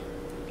hair.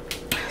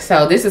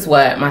 So this is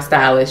what my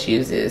stylist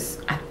uses.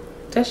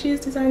 Does she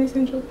use Design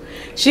Essentials?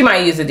 She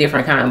might use a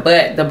different kind,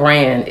 but the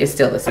brand is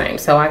still the same.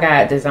 So I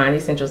got Design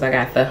Essentials. I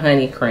got the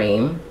honey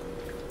cream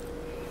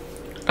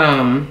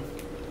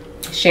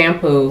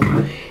shampoo,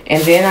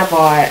 and then I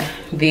bought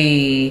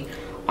the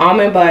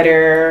almond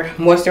butter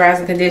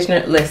moisturizing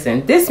conditioner.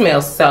 Listen, this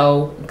smells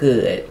so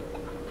good.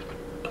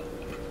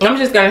 I'm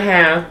just gonna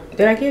have,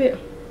 did I get it?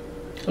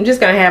 I'm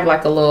just gonna have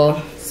like a little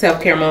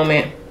self-care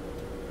moment.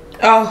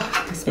 Oh,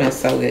 it smells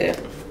so good.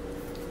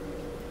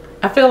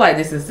 I feel like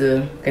this is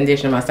the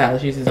conditioner my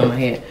stylist uses on my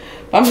head.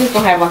 But I'm just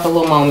gonna have like a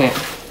little moment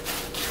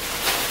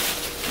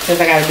since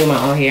I gotta do my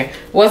own hair. I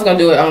was gonna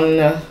do it on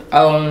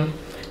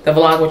the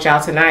vlog with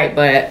y'all tonight,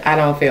 but I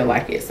don't feel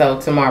like it.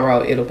 So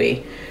tomorrow it'll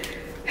be.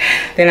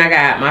 Then I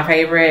got my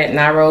favorite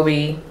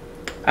Nairobi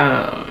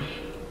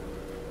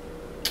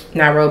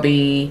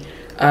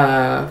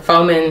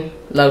foaming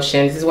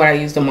lotion. This is what I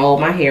use to mold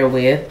my hair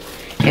with.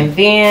 And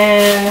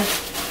then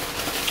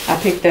I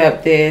picked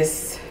up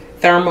this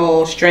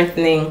thermal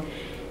strengthening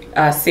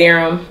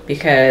serum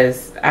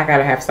because I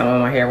gotta have some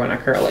on my hair when I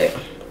curl it.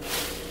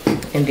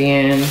 And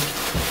then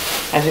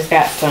I just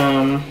got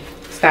some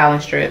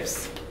styling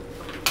strips,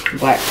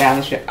 black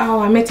styling strip. Oh,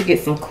 I meant to get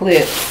some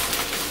clips,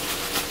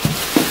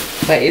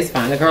 but it's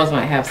fine. The girls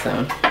might have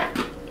some.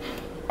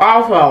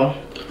 Also,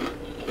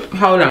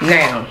 hold on.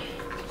 Now,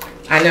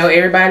 I know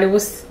everybody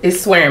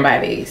is swearing by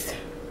these.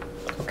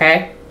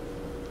 Okay?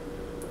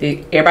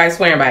 Everybody's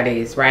swearing by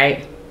these,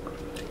 right?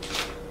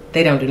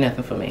 They don't do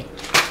nothing for me.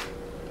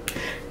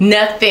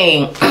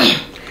 Nothing.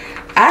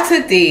 I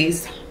took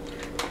these.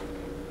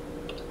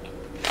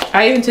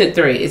 I even took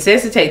 3. It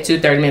says to take 2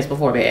 30 minutes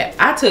before bed.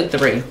 I took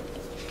 3.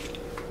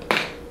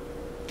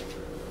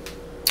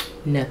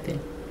 Nothing.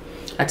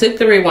 I took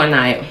 3 one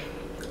night.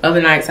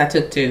 Other nights I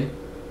took 2.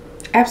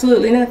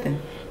 Absolutely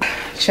nothing.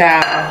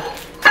 Child.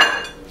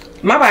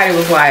 My body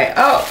was like,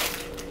 oh,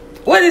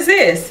 what is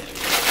this?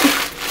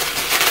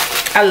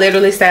 I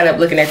literally sat up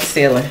looking at the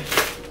ceiling.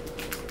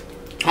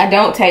 I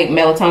don't take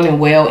melatonin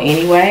well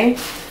anyway.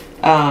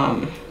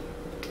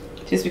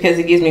 Just because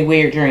it gives me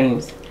weird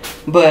dreams.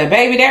 But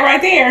baby, that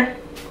right there,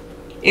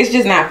 it's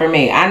just not for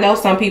me. I know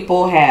some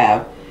people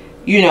have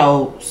you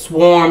know,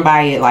 swarmed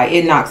by it. Like,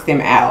 it knocks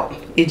them out.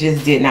 It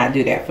just did not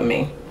do that for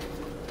me.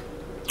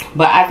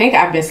 But I think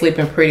I've been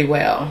sleeping pretty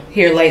well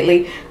here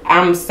lately.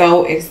 I'm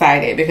so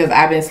excited because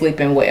I've been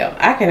sleeping well.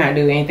 I cannot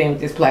do anything with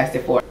this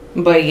plastic fork.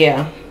 But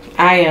yeah,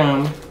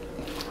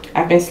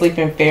 I've been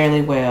sleeping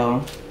fairly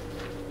well,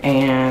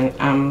 and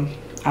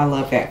I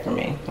love that for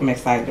me. I'm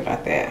excited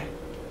about that.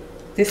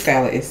 This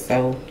salad is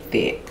so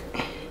thick.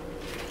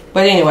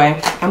 But anyway,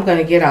 I'm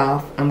gonna get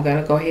off. I'm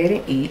gonna go ahead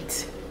and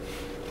eat.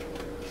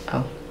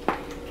 Oh.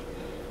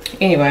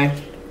 Anyway,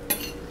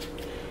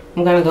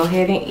 I'm gonna go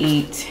ahead and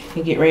eat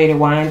and get ready to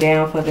wind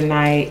down for the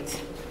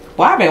night.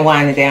 Well, I've been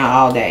winding down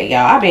all day,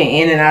 y'all. I've been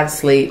in and out of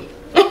sleep.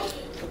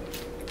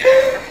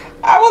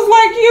 I was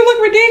like, you look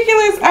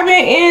ridiculous. I've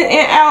been in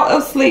and out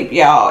of sleep,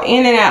 y'all.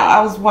 In and out.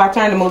 I was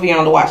turning the movie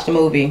on to watch the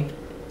movie.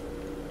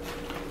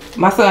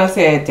 My son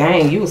said,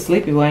 dang, you was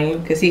sleepy, weren't you?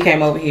 Because he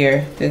came over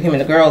here. Him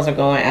and the girls are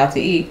going out to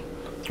eat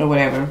or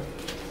whatever.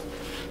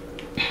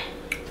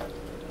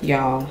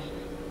 Y'all,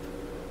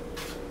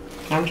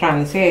 I'm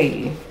trying to tell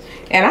you.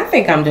 And I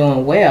think I'm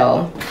doing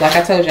well. Like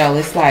I told y'all,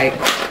 it's like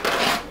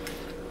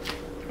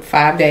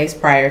 5 days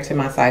prior to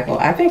my cycle.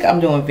 I think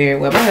I'm doing very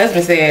well. My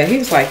husband said, he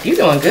was like, you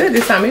doing good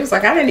this time. He was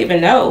like, I didn't even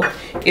know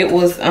it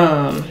was,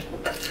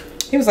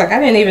 he was like, I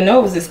didn't even know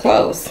it was this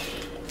close.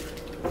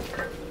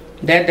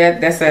 That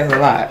says a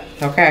lot,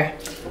 okay?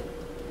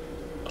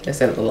 That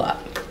says a lot.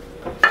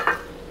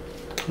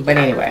 But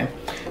anyway,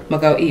 I'm gonna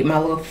go eat my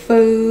little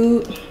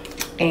food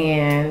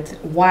and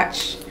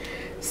watch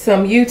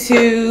some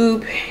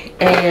YouTube,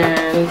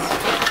 and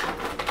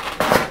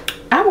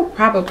I will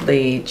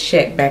probably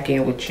check back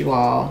in with you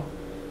all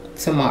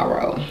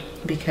tomorrow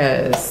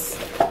because,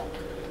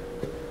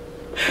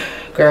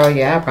 girl,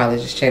 yeah, I'll probably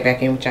just check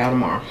back in with y'all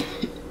tomorrow.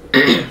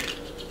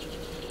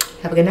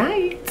 Have a good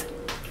night.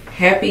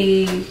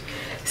 Happy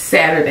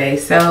Saturday.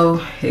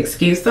 So,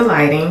 excuse the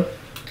lighting.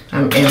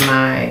 I'm in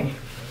my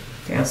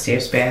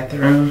downstairs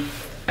bathroom.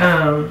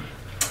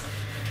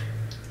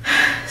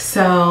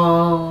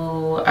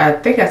 So I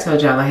think I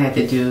told y'all I had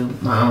to do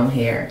my own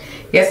hair.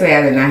 Yesterday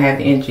I did not have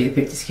the energy to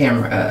pick this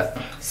camera up.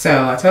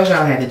 So I told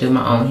y'all I had to do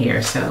my own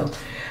hair. So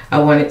I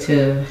wanted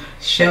to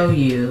show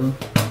you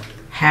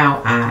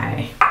how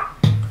I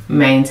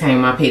maintain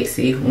my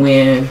pixie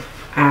when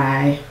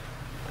I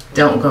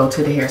don't go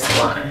to the hair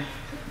salon,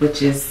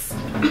 which is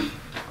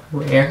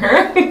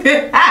rare.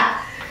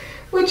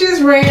 Which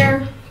is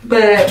rare,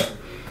 but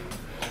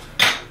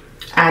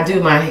I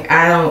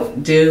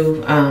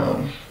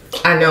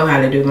know how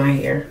to do my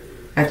hair.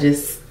 I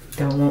just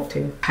don't want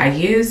to. I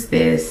use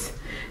this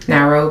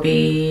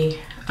Nairobi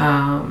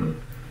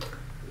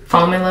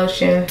foaming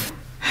lotion.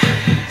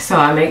 So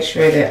I make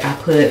sure that I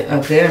put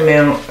a good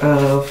amount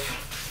of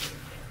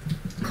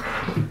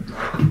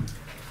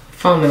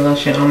foaming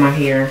lotion on my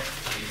hair.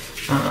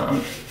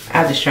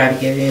 I just try to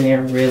get it in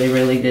there really,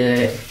 really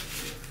good.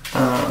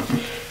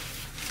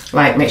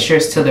 Like, make sure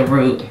it's to the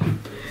root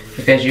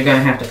because you're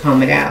gonna have to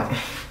comb it out.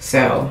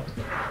 So,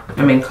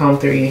 I mean, comb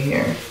through your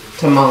hair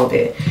to mold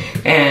it.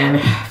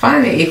 And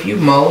find that if you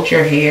mold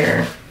your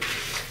hair,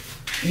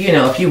 you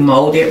know, if you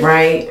mold it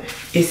right,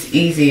 it's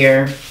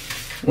easier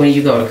when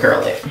you go to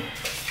curl it.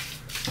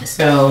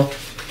 So,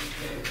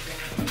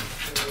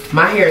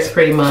 my hair is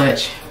pretty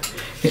much,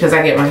 because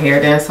I get my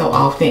hair done so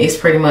often, it's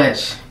pretty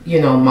much, you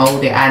know,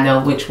 molded. I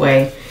know which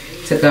way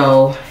to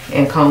go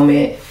and comb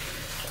it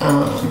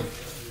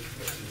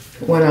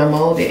when I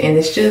mold it. And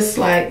it's just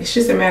like, it's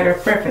just a matter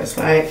of preference.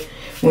 Like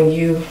when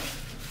you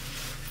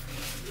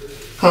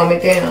comb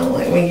it down,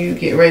 like when you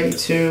get ready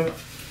to,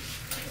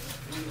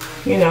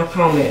 you know,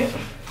 comb it,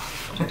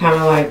 I kind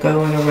of like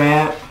go in a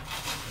wrap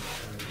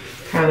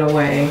kind of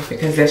way,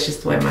 because that's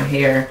just the way my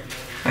hair,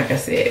 like I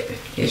said,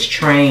 is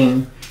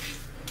trained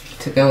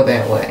to go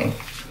that way.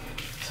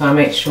 So I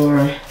make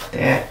sure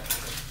that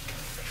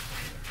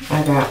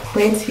I got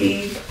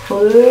plenty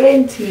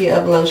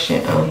of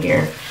lotion on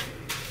here.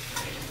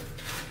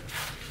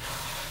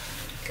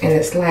 And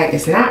it's like,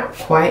 it's not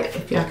quite,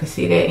 if y'all can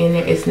see that in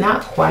there, it's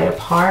not quite a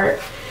part,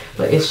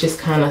 but it's just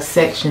kind of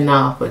sectioned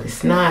off, but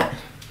it's not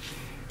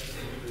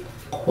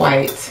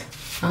quite.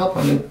 I hope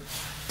I'm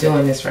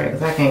doing this right,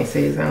 because I can't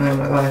see because I don't have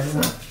my glasses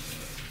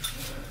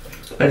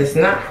on. But it's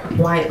not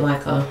quite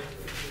like a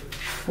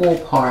full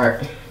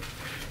part,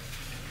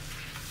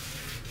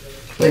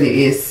 but it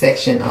is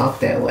sectioned off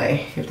that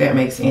way, if that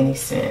makes any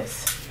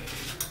sense.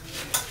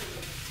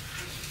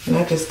 And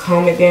I just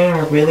comb it down.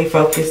 I really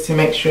focus to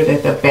make sure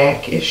that the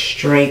back is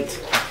straight.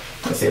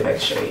 Let's see if I can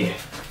show you.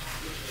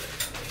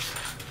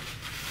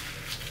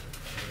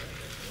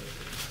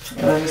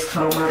 And I just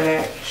comb my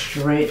back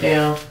straight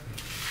down.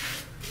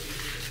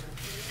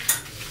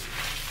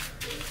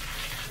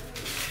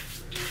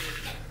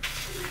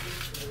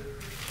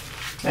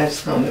 I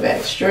just comb the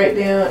back straight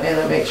down, and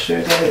I make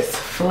sure that it's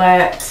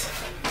flat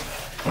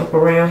up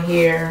around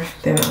here.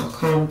 Then I'll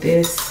comb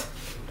this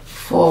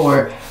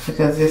forward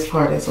because this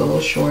part is a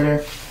little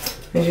shorter,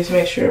 and just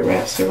make sure it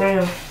wraps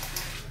around.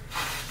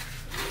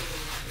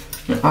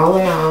 And all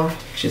in all,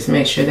 just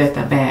make sure that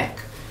the back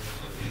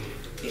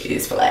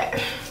is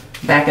flat.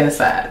 back and the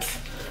sides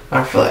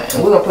are flat.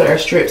 And we're gonna put our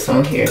strips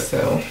on here,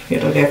 so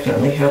it'll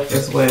definitely help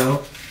as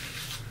well.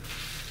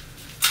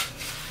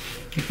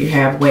 If you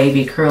have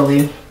wavy,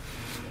 curly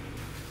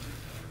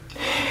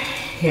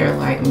hair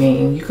like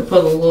me, you could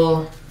put a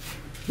little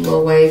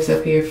waves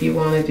up here if you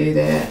want to do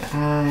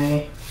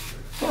that.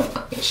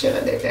 Should I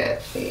do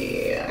that?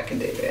 Yeah, I can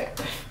do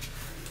that.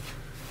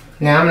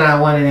 Now I'm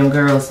not one of them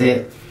girls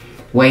that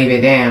wave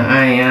it down.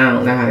 I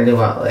don't know how to do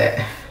all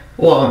that.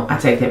 Well, I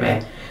take that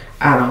back.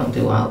 I don't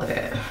do all of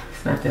that.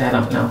 It's not that I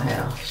don't know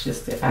how. It's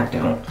just that I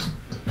don't.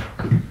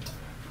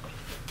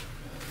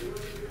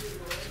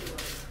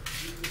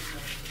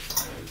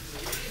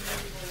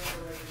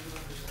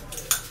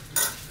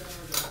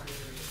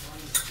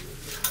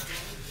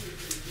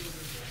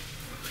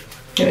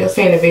 I've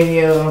seen a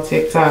video on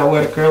TikTok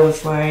where the girl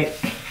is like,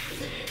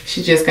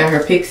 she just got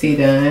her pixie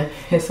done,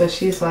 and so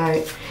she's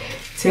like,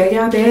 tell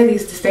y'all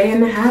daddies to stay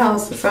in the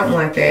house or something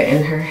like that,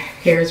 and her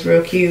hair is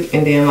real cute.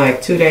 And then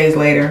like 2 days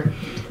later,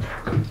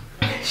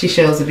 she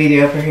shows a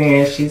video of her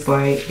hair and she's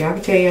like, y'all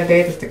can tell y'all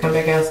daddies to come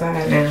back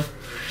outside now,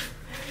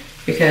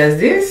 because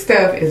this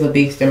stuff is a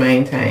beast to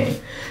maintain.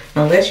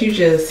 Unless you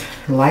just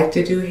like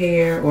to do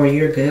hair or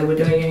you're good with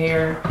doing your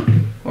hair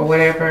or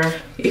whatever,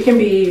 it can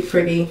be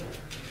pretty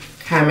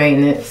high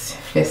maintenance,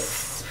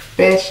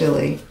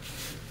 especially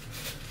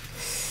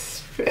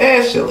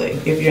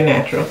if you're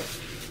natural.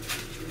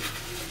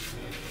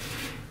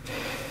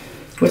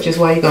 Which is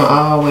why you're gonna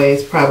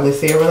always probably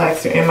see a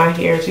relaxer in my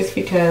hair, just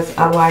because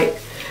I like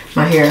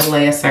my hair to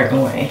lay a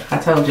certain way. I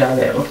told y'all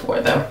that before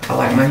though. I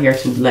like my hair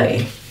to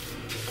lay.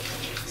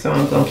 So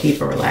I'm gonna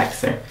keep a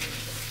relaxer.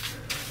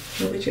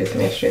 So we just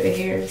make sure the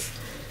hair is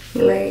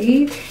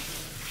laid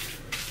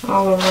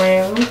all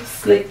around,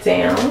 slick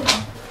down.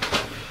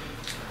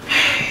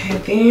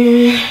 And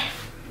then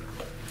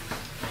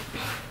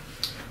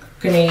I'm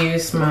gonna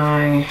use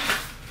my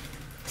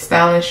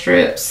styling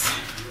strips.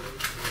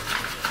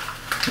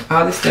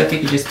 All this stuff you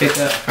can just pick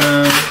up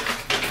from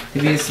the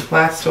beauty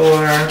supply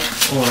store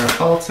or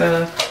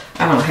Ulta.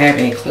 I don't have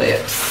any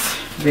clips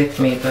with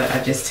me, but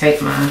I just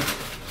take my,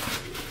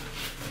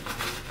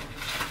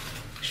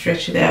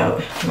 stretch it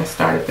out, and I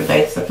start at the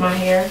base of my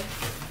hair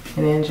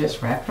and then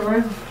just wrap it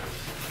around.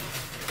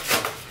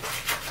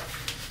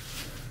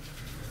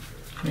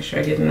 Make sure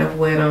I get enough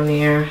wet on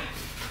there.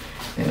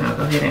 Then I'll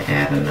go ahead and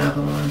add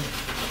another one.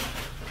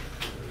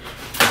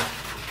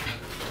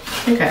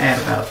 I think I add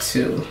about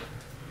 2.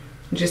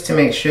 Just to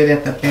make sure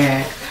that the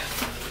back,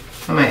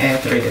 I might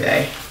add 3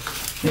 today.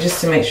 Just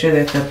to make sure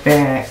that the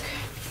back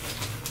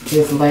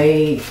is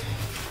laid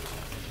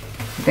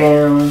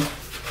down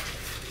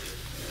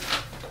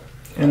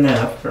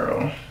enough,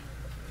 girl.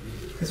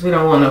 Because we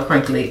don't want no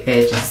crinkly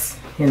edges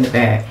in the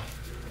back.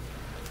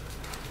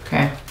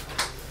 Okay.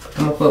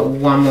 I'm gonna put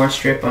one more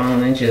strip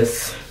on and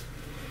just,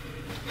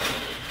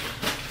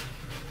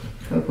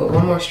 I'm gonna put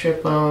one more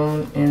strip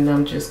on and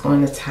I'm just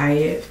going to tie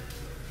it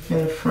in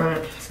the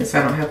front since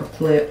I don't have a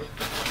clip.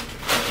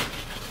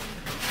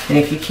 And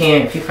if you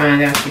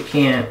find out you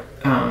can't,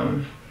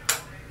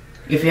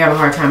 if you have a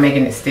hard time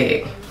making it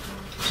stick,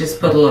 just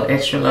put a little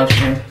extra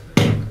lotion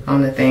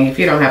on the thing if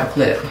you don't have a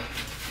clip.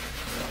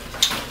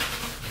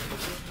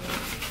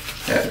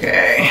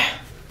 Okay.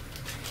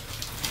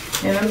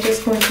 And I'm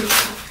just going to,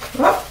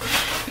 oh,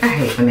 I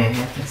hate when that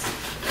happens.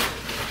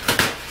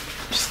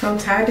 Just gonna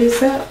tie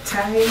this up,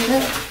 tie it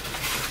up.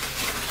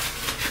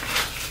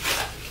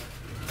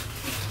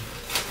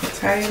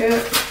 Tie it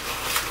up.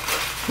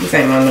 These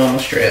ain't my normal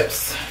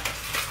strips.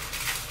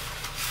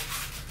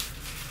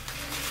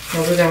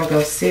 And we're gonna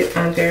go sit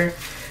under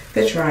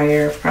the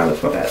dryer probably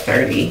for about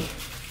 30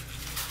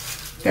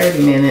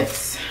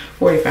 minutes,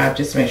 45,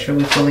 just to make sure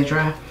we're fully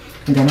dry.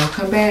 And then I'll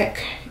come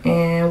back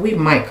and we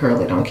might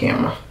curl it on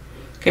camera.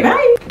 Okay,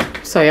 bye.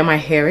 So yeah, my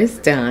hair is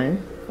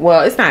done.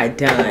 Well, it's not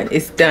done,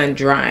 it's done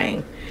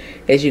drying,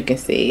 as you can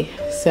see.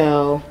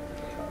 So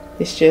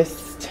it's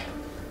just,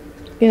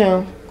 you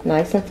know,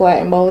 nice and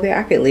flat and molded.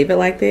 I could leave it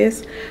like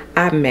this.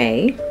 I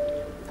may,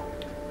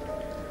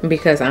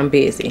 because I'm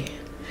busy.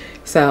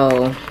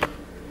 So,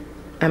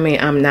 I mean,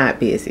 I'm not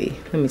busy.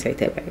 Let me take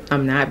that back.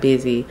 I'm not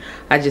busy.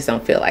 I just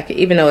don't feel like it.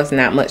 Even though it's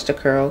not much to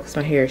curl, because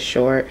my hair is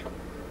short.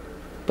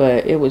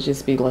 But it would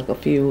just be like a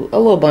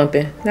little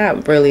bumping.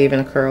 Not really even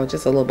a curl,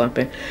 just a little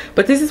bumping.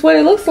 But this is what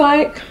it looks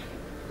like.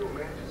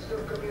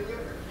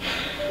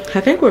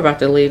 I think we're about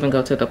to leave and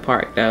go to the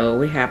park though.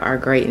 We have our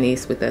great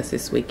niece with us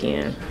this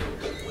weekend.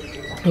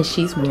 And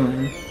she's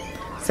 1.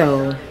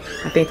 So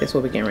I think that's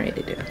what we're getting ready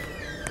to do.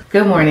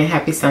 Good morning,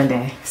 happy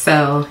Sunday.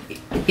 So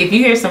if you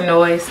hear some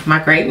noise, my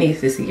great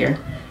niece is here.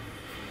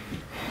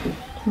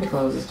 Let me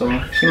close this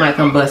door. She might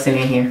come busting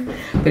in here.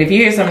 But if you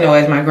hear some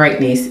noise, my great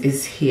niece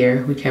is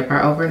here. We kept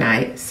her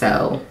overnight.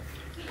 So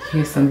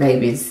here's some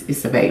babies.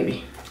 It's a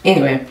baby.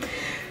 Anyway,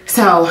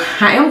 so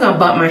I am gonna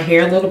bump my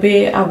hair a little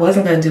bit. I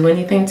wasn't gonna do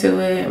anything to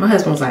it. My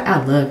husband was like,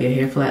 I love your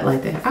hair flat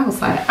like that. I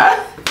was like,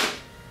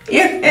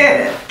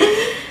 yeah.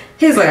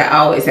 He's like, I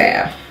always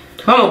have.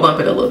 I'm gonna bump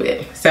it a little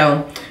bit.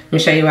 So let me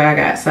show you what I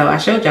got. So I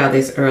showed y'all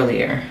this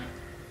earlier.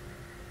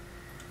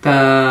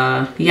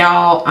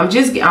 Y'all,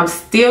 I'm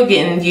still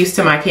getting used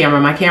to my camera.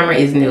 My camera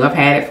is new. I've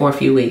had it for a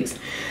few weeks.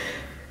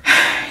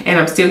 And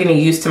I'm still getting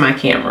used to my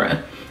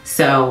camera.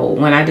 So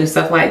when I do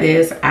stuff like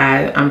this,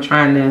 I'm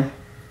trying to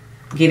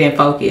get in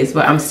focus,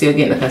 but I'm still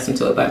getting accustomed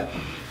to it. But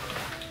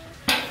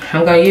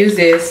I'm gonna use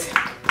this.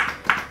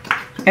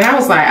 And I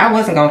was like, I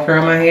wasn't gonna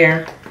curl my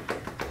hair,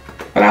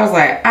 but I was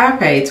like, I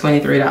paid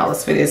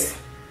 $23 for this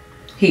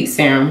heat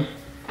serum,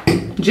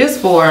 just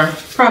for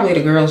probably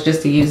the girls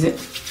just to use it.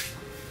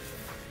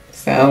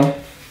 So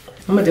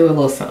I'm gonna do a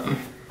little something.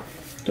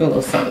 Do a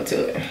little something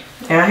to it.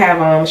 And I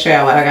have show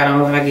you what I got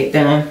on when I get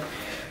done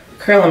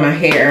curling my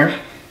hair.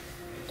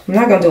 I'm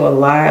not gonna do a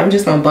lot. I'm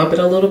just gonna bump it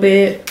a little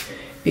bit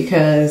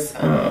because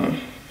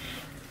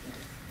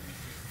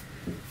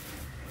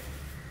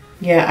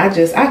yeah, I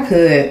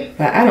could,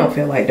 but I don't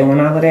feel like doing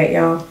all of that,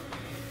 y'all.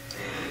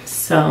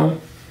 So,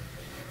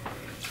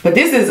 but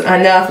this is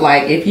enough.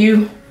 Like, if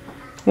you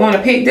want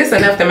to pick, this is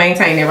enough to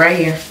maintain it right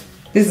here.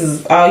 This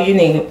is all you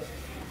need.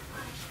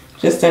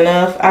 Just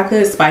enough. I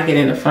could spike it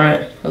in the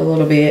front a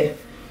little bit.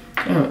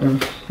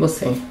 We'll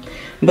see.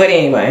 But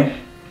anyway,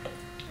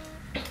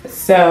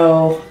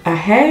 so I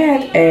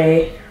had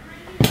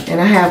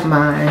and I have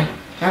my,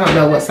 I don't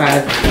know what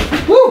size.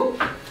 Woo!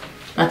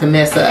 About to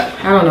mess up.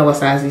 I don't know what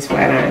size these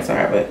flat irons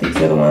are, but these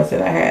are the ones that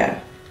I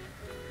have.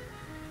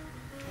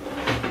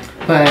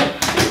 But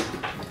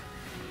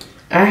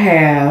I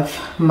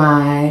have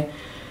my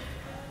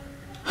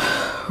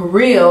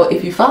reel.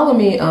 If you follow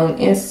me on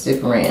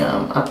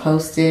Instagram, I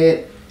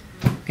posted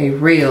a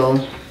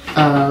reel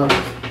of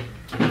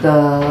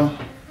the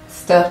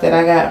stuff that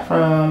I got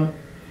from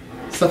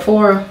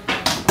Sephora.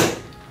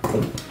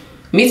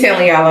 Me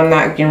telling y'all I'm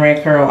not getting ready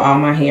to curl all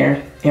my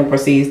hair and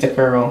proceeds to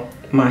curl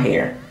my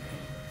hair.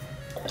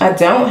 I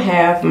don't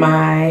have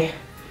my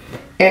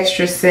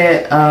extra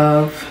set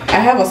of, I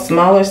have a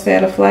smaller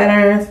set of flat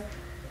irons,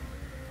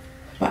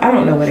 but I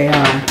don't know where they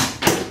are.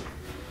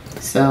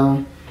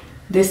 So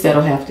this set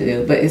will have to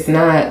do, but it's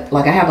not,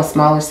 like I have a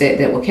smaller set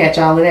that will catch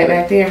all of that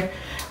back there,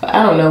 but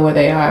I don't know where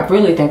they are. I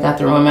really think I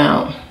threw them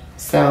out.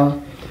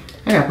 So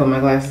I gotta put my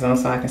glasses on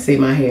so I can see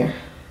my hair.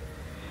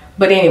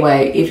 But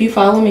anyway, if you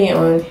follow me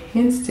on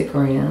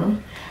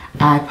Instagram,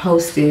 I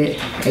posted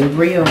a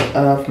reel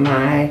of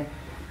my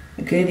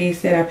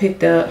goodies that I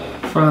picked up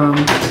from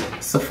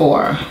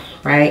Sephora,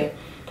 right?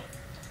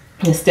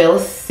 The sale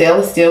is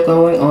still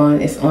going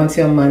on. It's on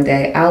till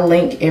Monday. I'll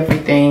link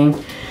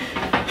everything.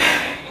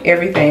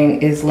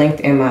 Everything is linked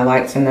in my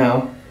like to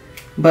know,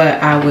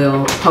 but I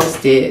will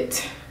post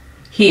it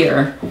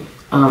here.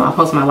 I'll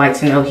post my like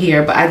to know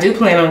here, but I do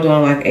plan on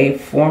doing like a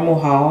formal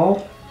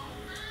haul.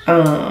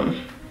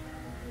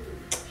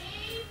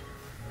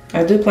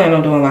 I do plan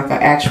on doing like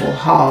an actual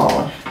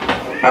haul.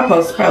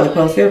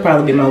 It'll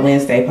probably be my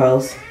Wednesday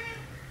post.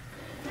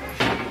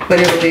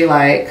 But it'll be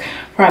like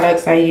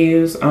products I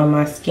use on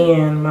my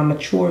skin, my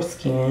mature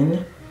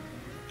skin.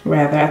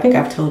 Rather, I think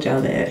I've told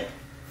y'all that.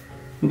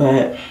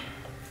 But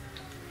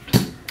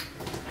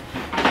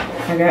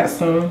I got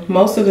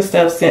most of the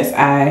stuff since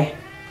I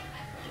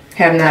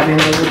have not been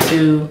able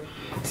to,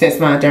 since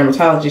my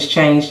dermatologist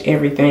changed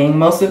everything.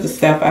 Most of the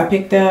stuff I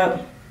picked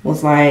up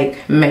was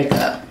like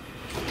makeup.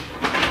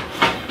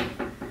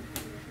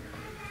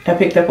 I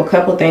picked up a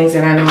couple things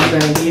that I know I'm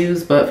going to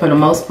use, but for the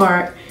most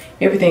part,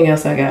 everything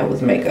else I got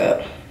was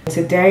makeup.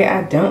 Today,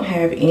 I don't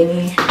have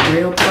any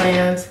real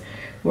plans.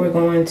 We're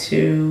going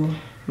to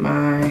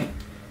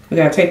we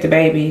gotta take the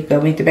baby,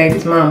 go meet the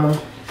baby's mama,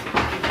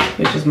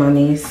 which is my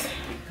niece.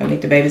 Go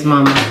meet the baby's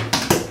mama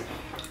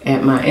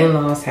at my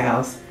in-laws'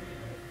 house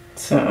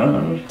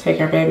to take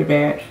her baby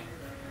back.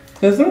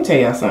 Because let me tell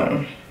y'all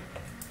something.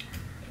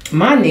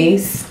 My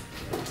niece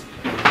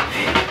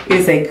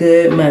is a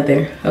good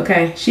mother,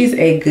 okay? She's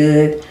a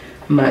good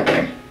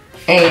mother.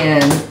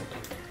 And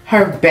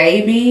her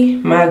baby,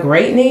 my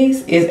great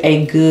niece, is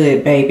a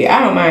good baby.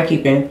 I don't mind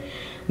keeping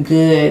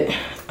good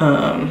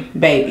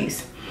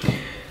babies.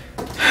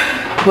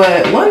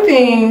 But one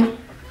thing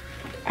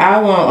I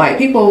want,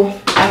 like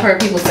I've heard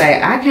people say,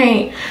 I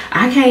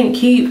can't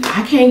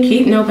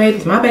keep no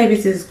babies. My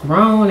babies is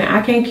grown and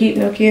I can't keep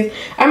no kids.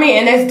 I mean,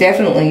 and that's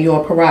definitely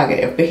your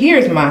prerogative. But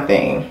here's my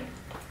thing.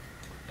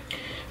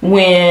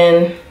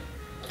 When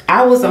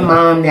I was a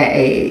mom that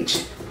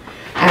age,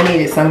 I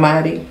needed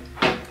somebody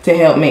to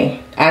help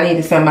me. I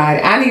needed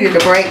a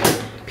break.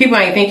 People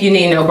ain't think you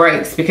need no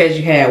breaks because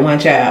you had one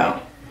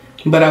child.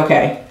 But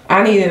okay,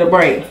 I needed a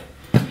break.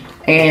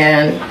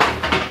 And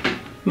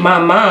my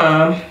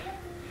mom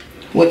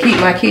would keep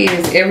my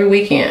kids every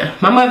weekend.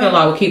 My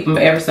mother-in-law would keep them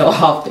ever so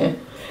often.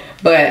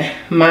 But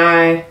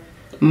my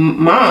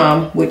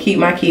mom would keep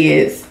my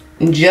kids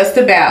just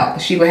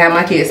about. She would have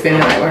my kids spend the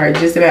night with her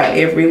just about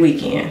every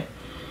weekend.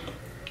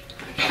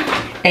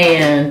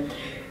 And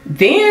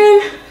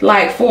then,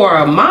 like, for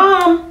a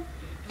mom,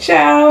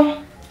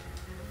 child,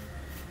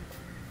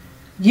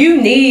 you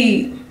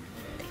need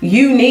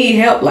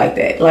help like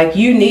that. Like,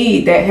 you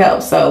need that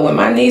help. So when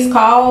my niece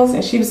calls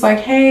and she was like,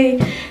 hey,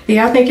 do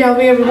y'all think y'all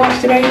be able to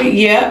watch the baby?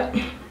 Yep.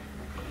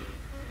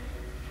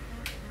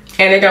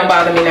 And it don't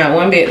bother me not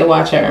one bit to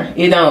watch her.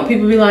 You don't.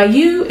 People be like,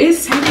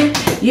 it's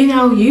taking,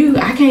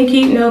 I can't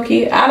keep no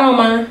kid. I don't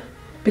mind.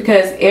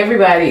 Because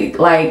everybody,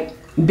 like,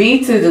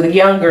 be to the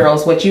young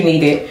girls what you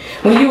needed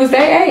when you was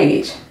their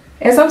age.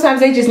 And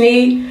sometimes they just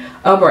need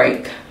a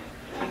break.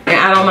 And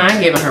I don't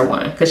mind giving her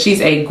one. Because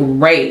she's a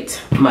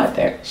great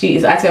mother.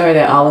 I tell her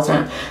that all the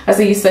time. I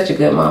say, you're such a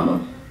good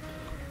mama.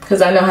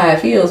 Because I know how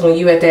it feels when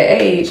you at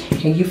that age.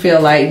 And you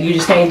feel like you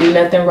just can't do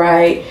nothing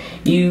right.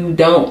 You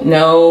don't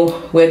know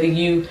whether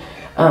you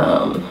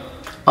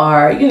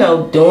are,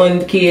 doing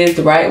the kids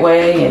the right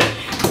way. And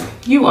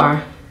you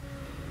are.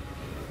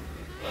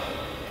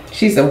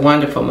 She's a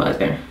wonderful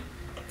mother.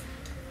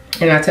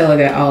 And I tell her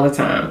that all the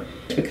time.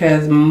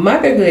 Because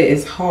motherhood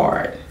is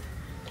hard.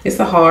 It's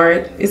a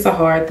hard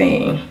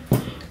thing.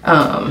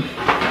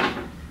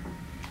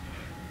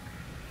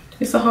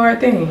 It's a hard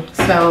thing.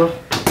 So,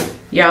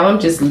 y'all, I'm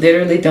just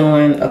literally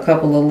doing a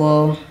couple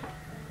of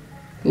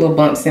little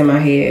bumps in my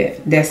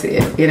head. That's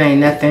it. It ain't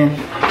nothing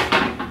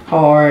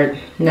hard,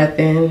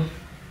 nothing.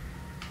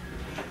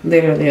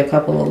 Literally a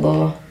couple of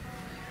little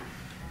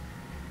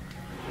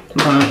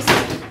bumps.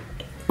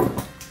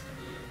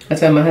 I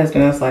told my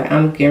husband, I was like,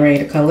 I'm getting ready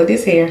to color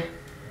this hair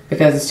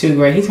because it's too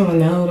gray. He told me,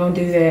 no, don't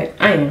do that.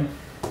 I am.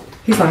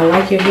 He's like, I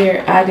like your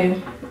hair. I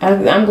do.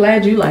 I'm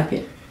glad you like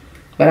it.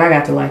 But I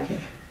got to like it.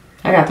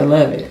 I got to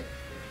love it.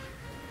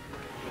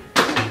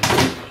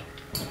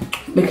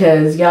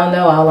 Because y'all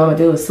know all I'm going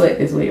to do is sweat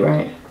this week,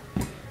 right?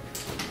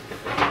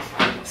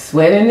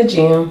 Sweat in the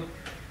gym.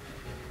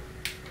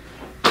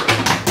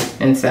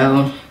 And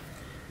so,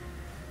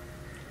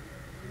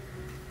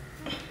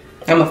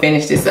 I'm going to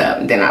finish this up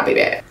and then I'll be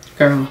back.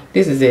 Girl,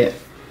 this is it.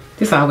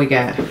 This is all we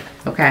got,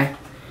 okay?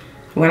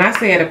 When I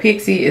say a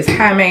pixie is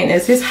high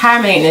maintenance, this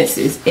high maintenance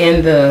is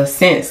in the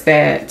sense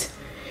that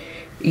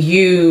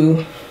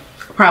you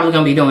probably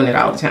going to be doing it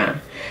all the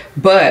time.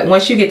 But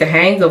once you get the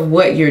hang of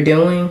what you're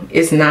doing,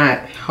 it's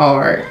not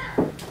hard.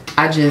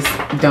 I just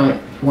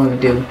don't want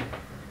to do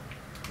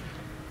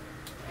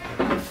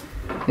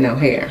no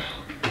hair.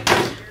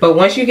 But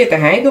once you get the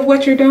hang of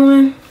what you're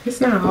doing,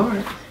 it's not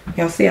hard.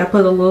 Y'all see I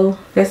put a little,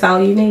 that's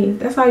all you need.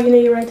 That's all you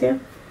need right there.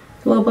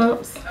 Little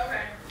bumps.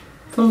 Okay.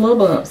 Some little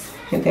bumps.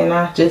 And then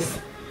I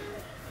just,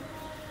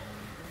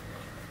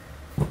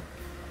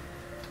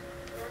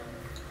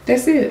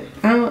 that's it.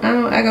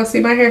 I go see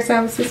my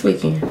hairstylist this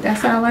weekend.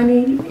 That's all I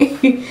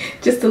need.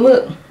 Just to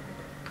look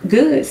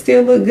good,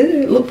 still look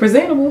good, look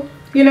presentable,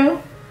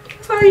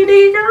 That's all you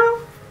need, girl.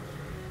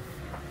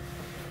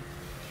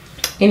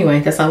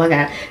 Anyway, that's all I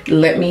got.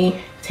 Let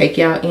me take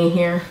y'all in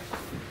here.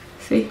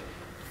 See?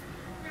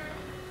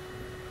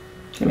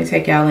 Let me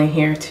take y'all in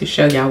here to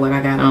show y'all what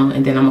I got on,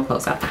 and then I'm gonna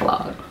close out the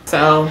vlog.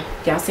 So,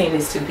 y'all seen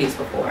this two-piece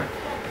before.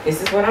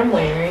 This is what I'm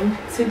wearing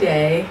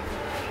today.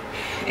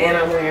 And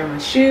I'm wearing my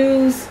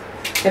shoes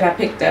that I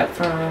picked up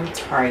from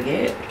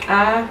Target.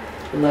 I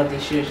love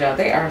these shoes, y'all.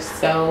 They are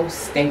so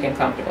stinking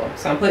comfortable.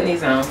 So I'm putting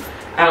these on.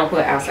 I don't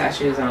put outside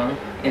shoes on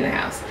in the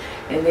house.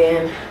 And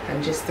then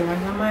I'm just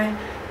throwing on my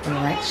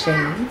black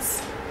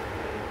shades.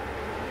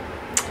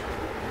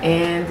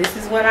 And this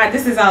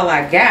is all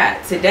I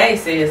got today,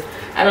 sis.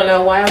 I don't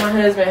know why my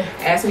husband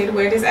asked me to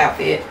wear this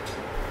outfit,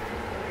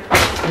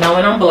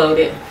 knowing I'm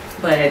bloated,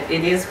 but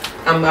it is,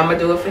 I'm gonna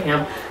do it for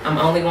him. I'm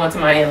only going to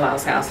my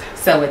in-laws house,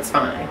 so it's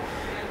fine.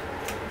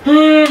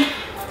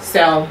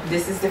 So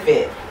this is the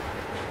fit.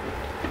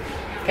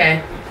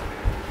 Okay,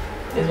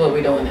 this is what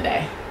we're doing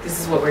today.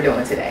 This is what we're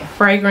doing today.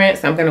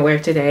 Fragrance I'm gonna wear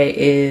today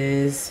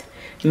is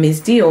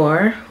Miss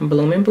Dior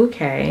Blooming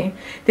Bouquet.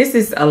 This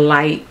is a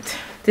light,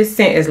 this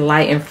scent is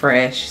light and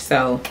fresh,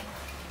 so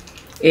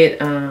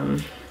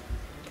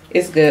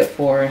it's good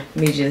for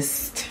me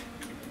just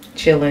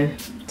chilling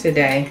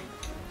today.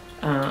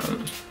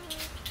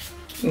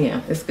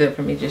 Yeah, it's good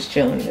for me just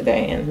chilling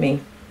today and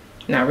me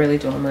not really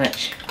doing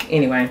much.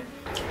 Anyway,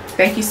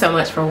 thank you so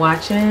much for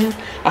watching.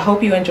 I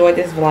hope you enjoyed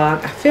this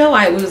vlog. I feel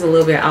like we was a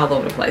little bit all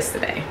over the place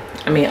today.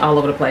 I mean, all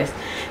over the place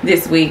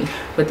this week,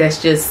 but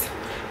that's just,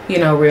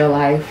 real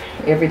life.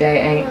 Every day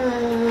ain't.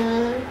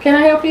 Can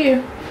I help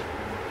you?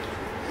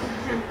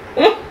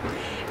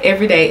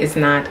 Every day is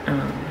not,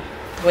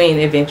 we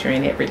ain't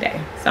adventuring every day.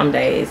 Some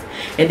days.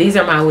 And these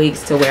are my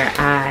weeks to where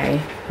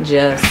I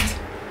just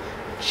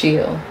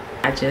chill.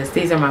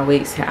 These are my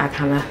weeks I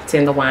kind of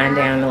tend to wind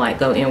down and like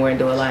go inward and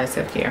do a lot of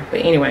self-care. But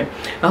anyway,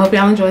 I hope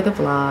y'all enjoyed the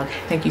vlog.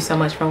 Thank you so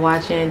much for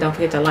watching. Don't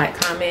forget to like,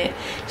 comment,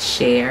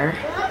 share,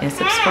 and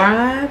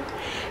subscribe.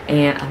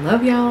 And I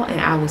love y'all, and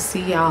I will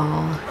see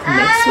y'all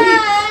next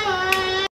week.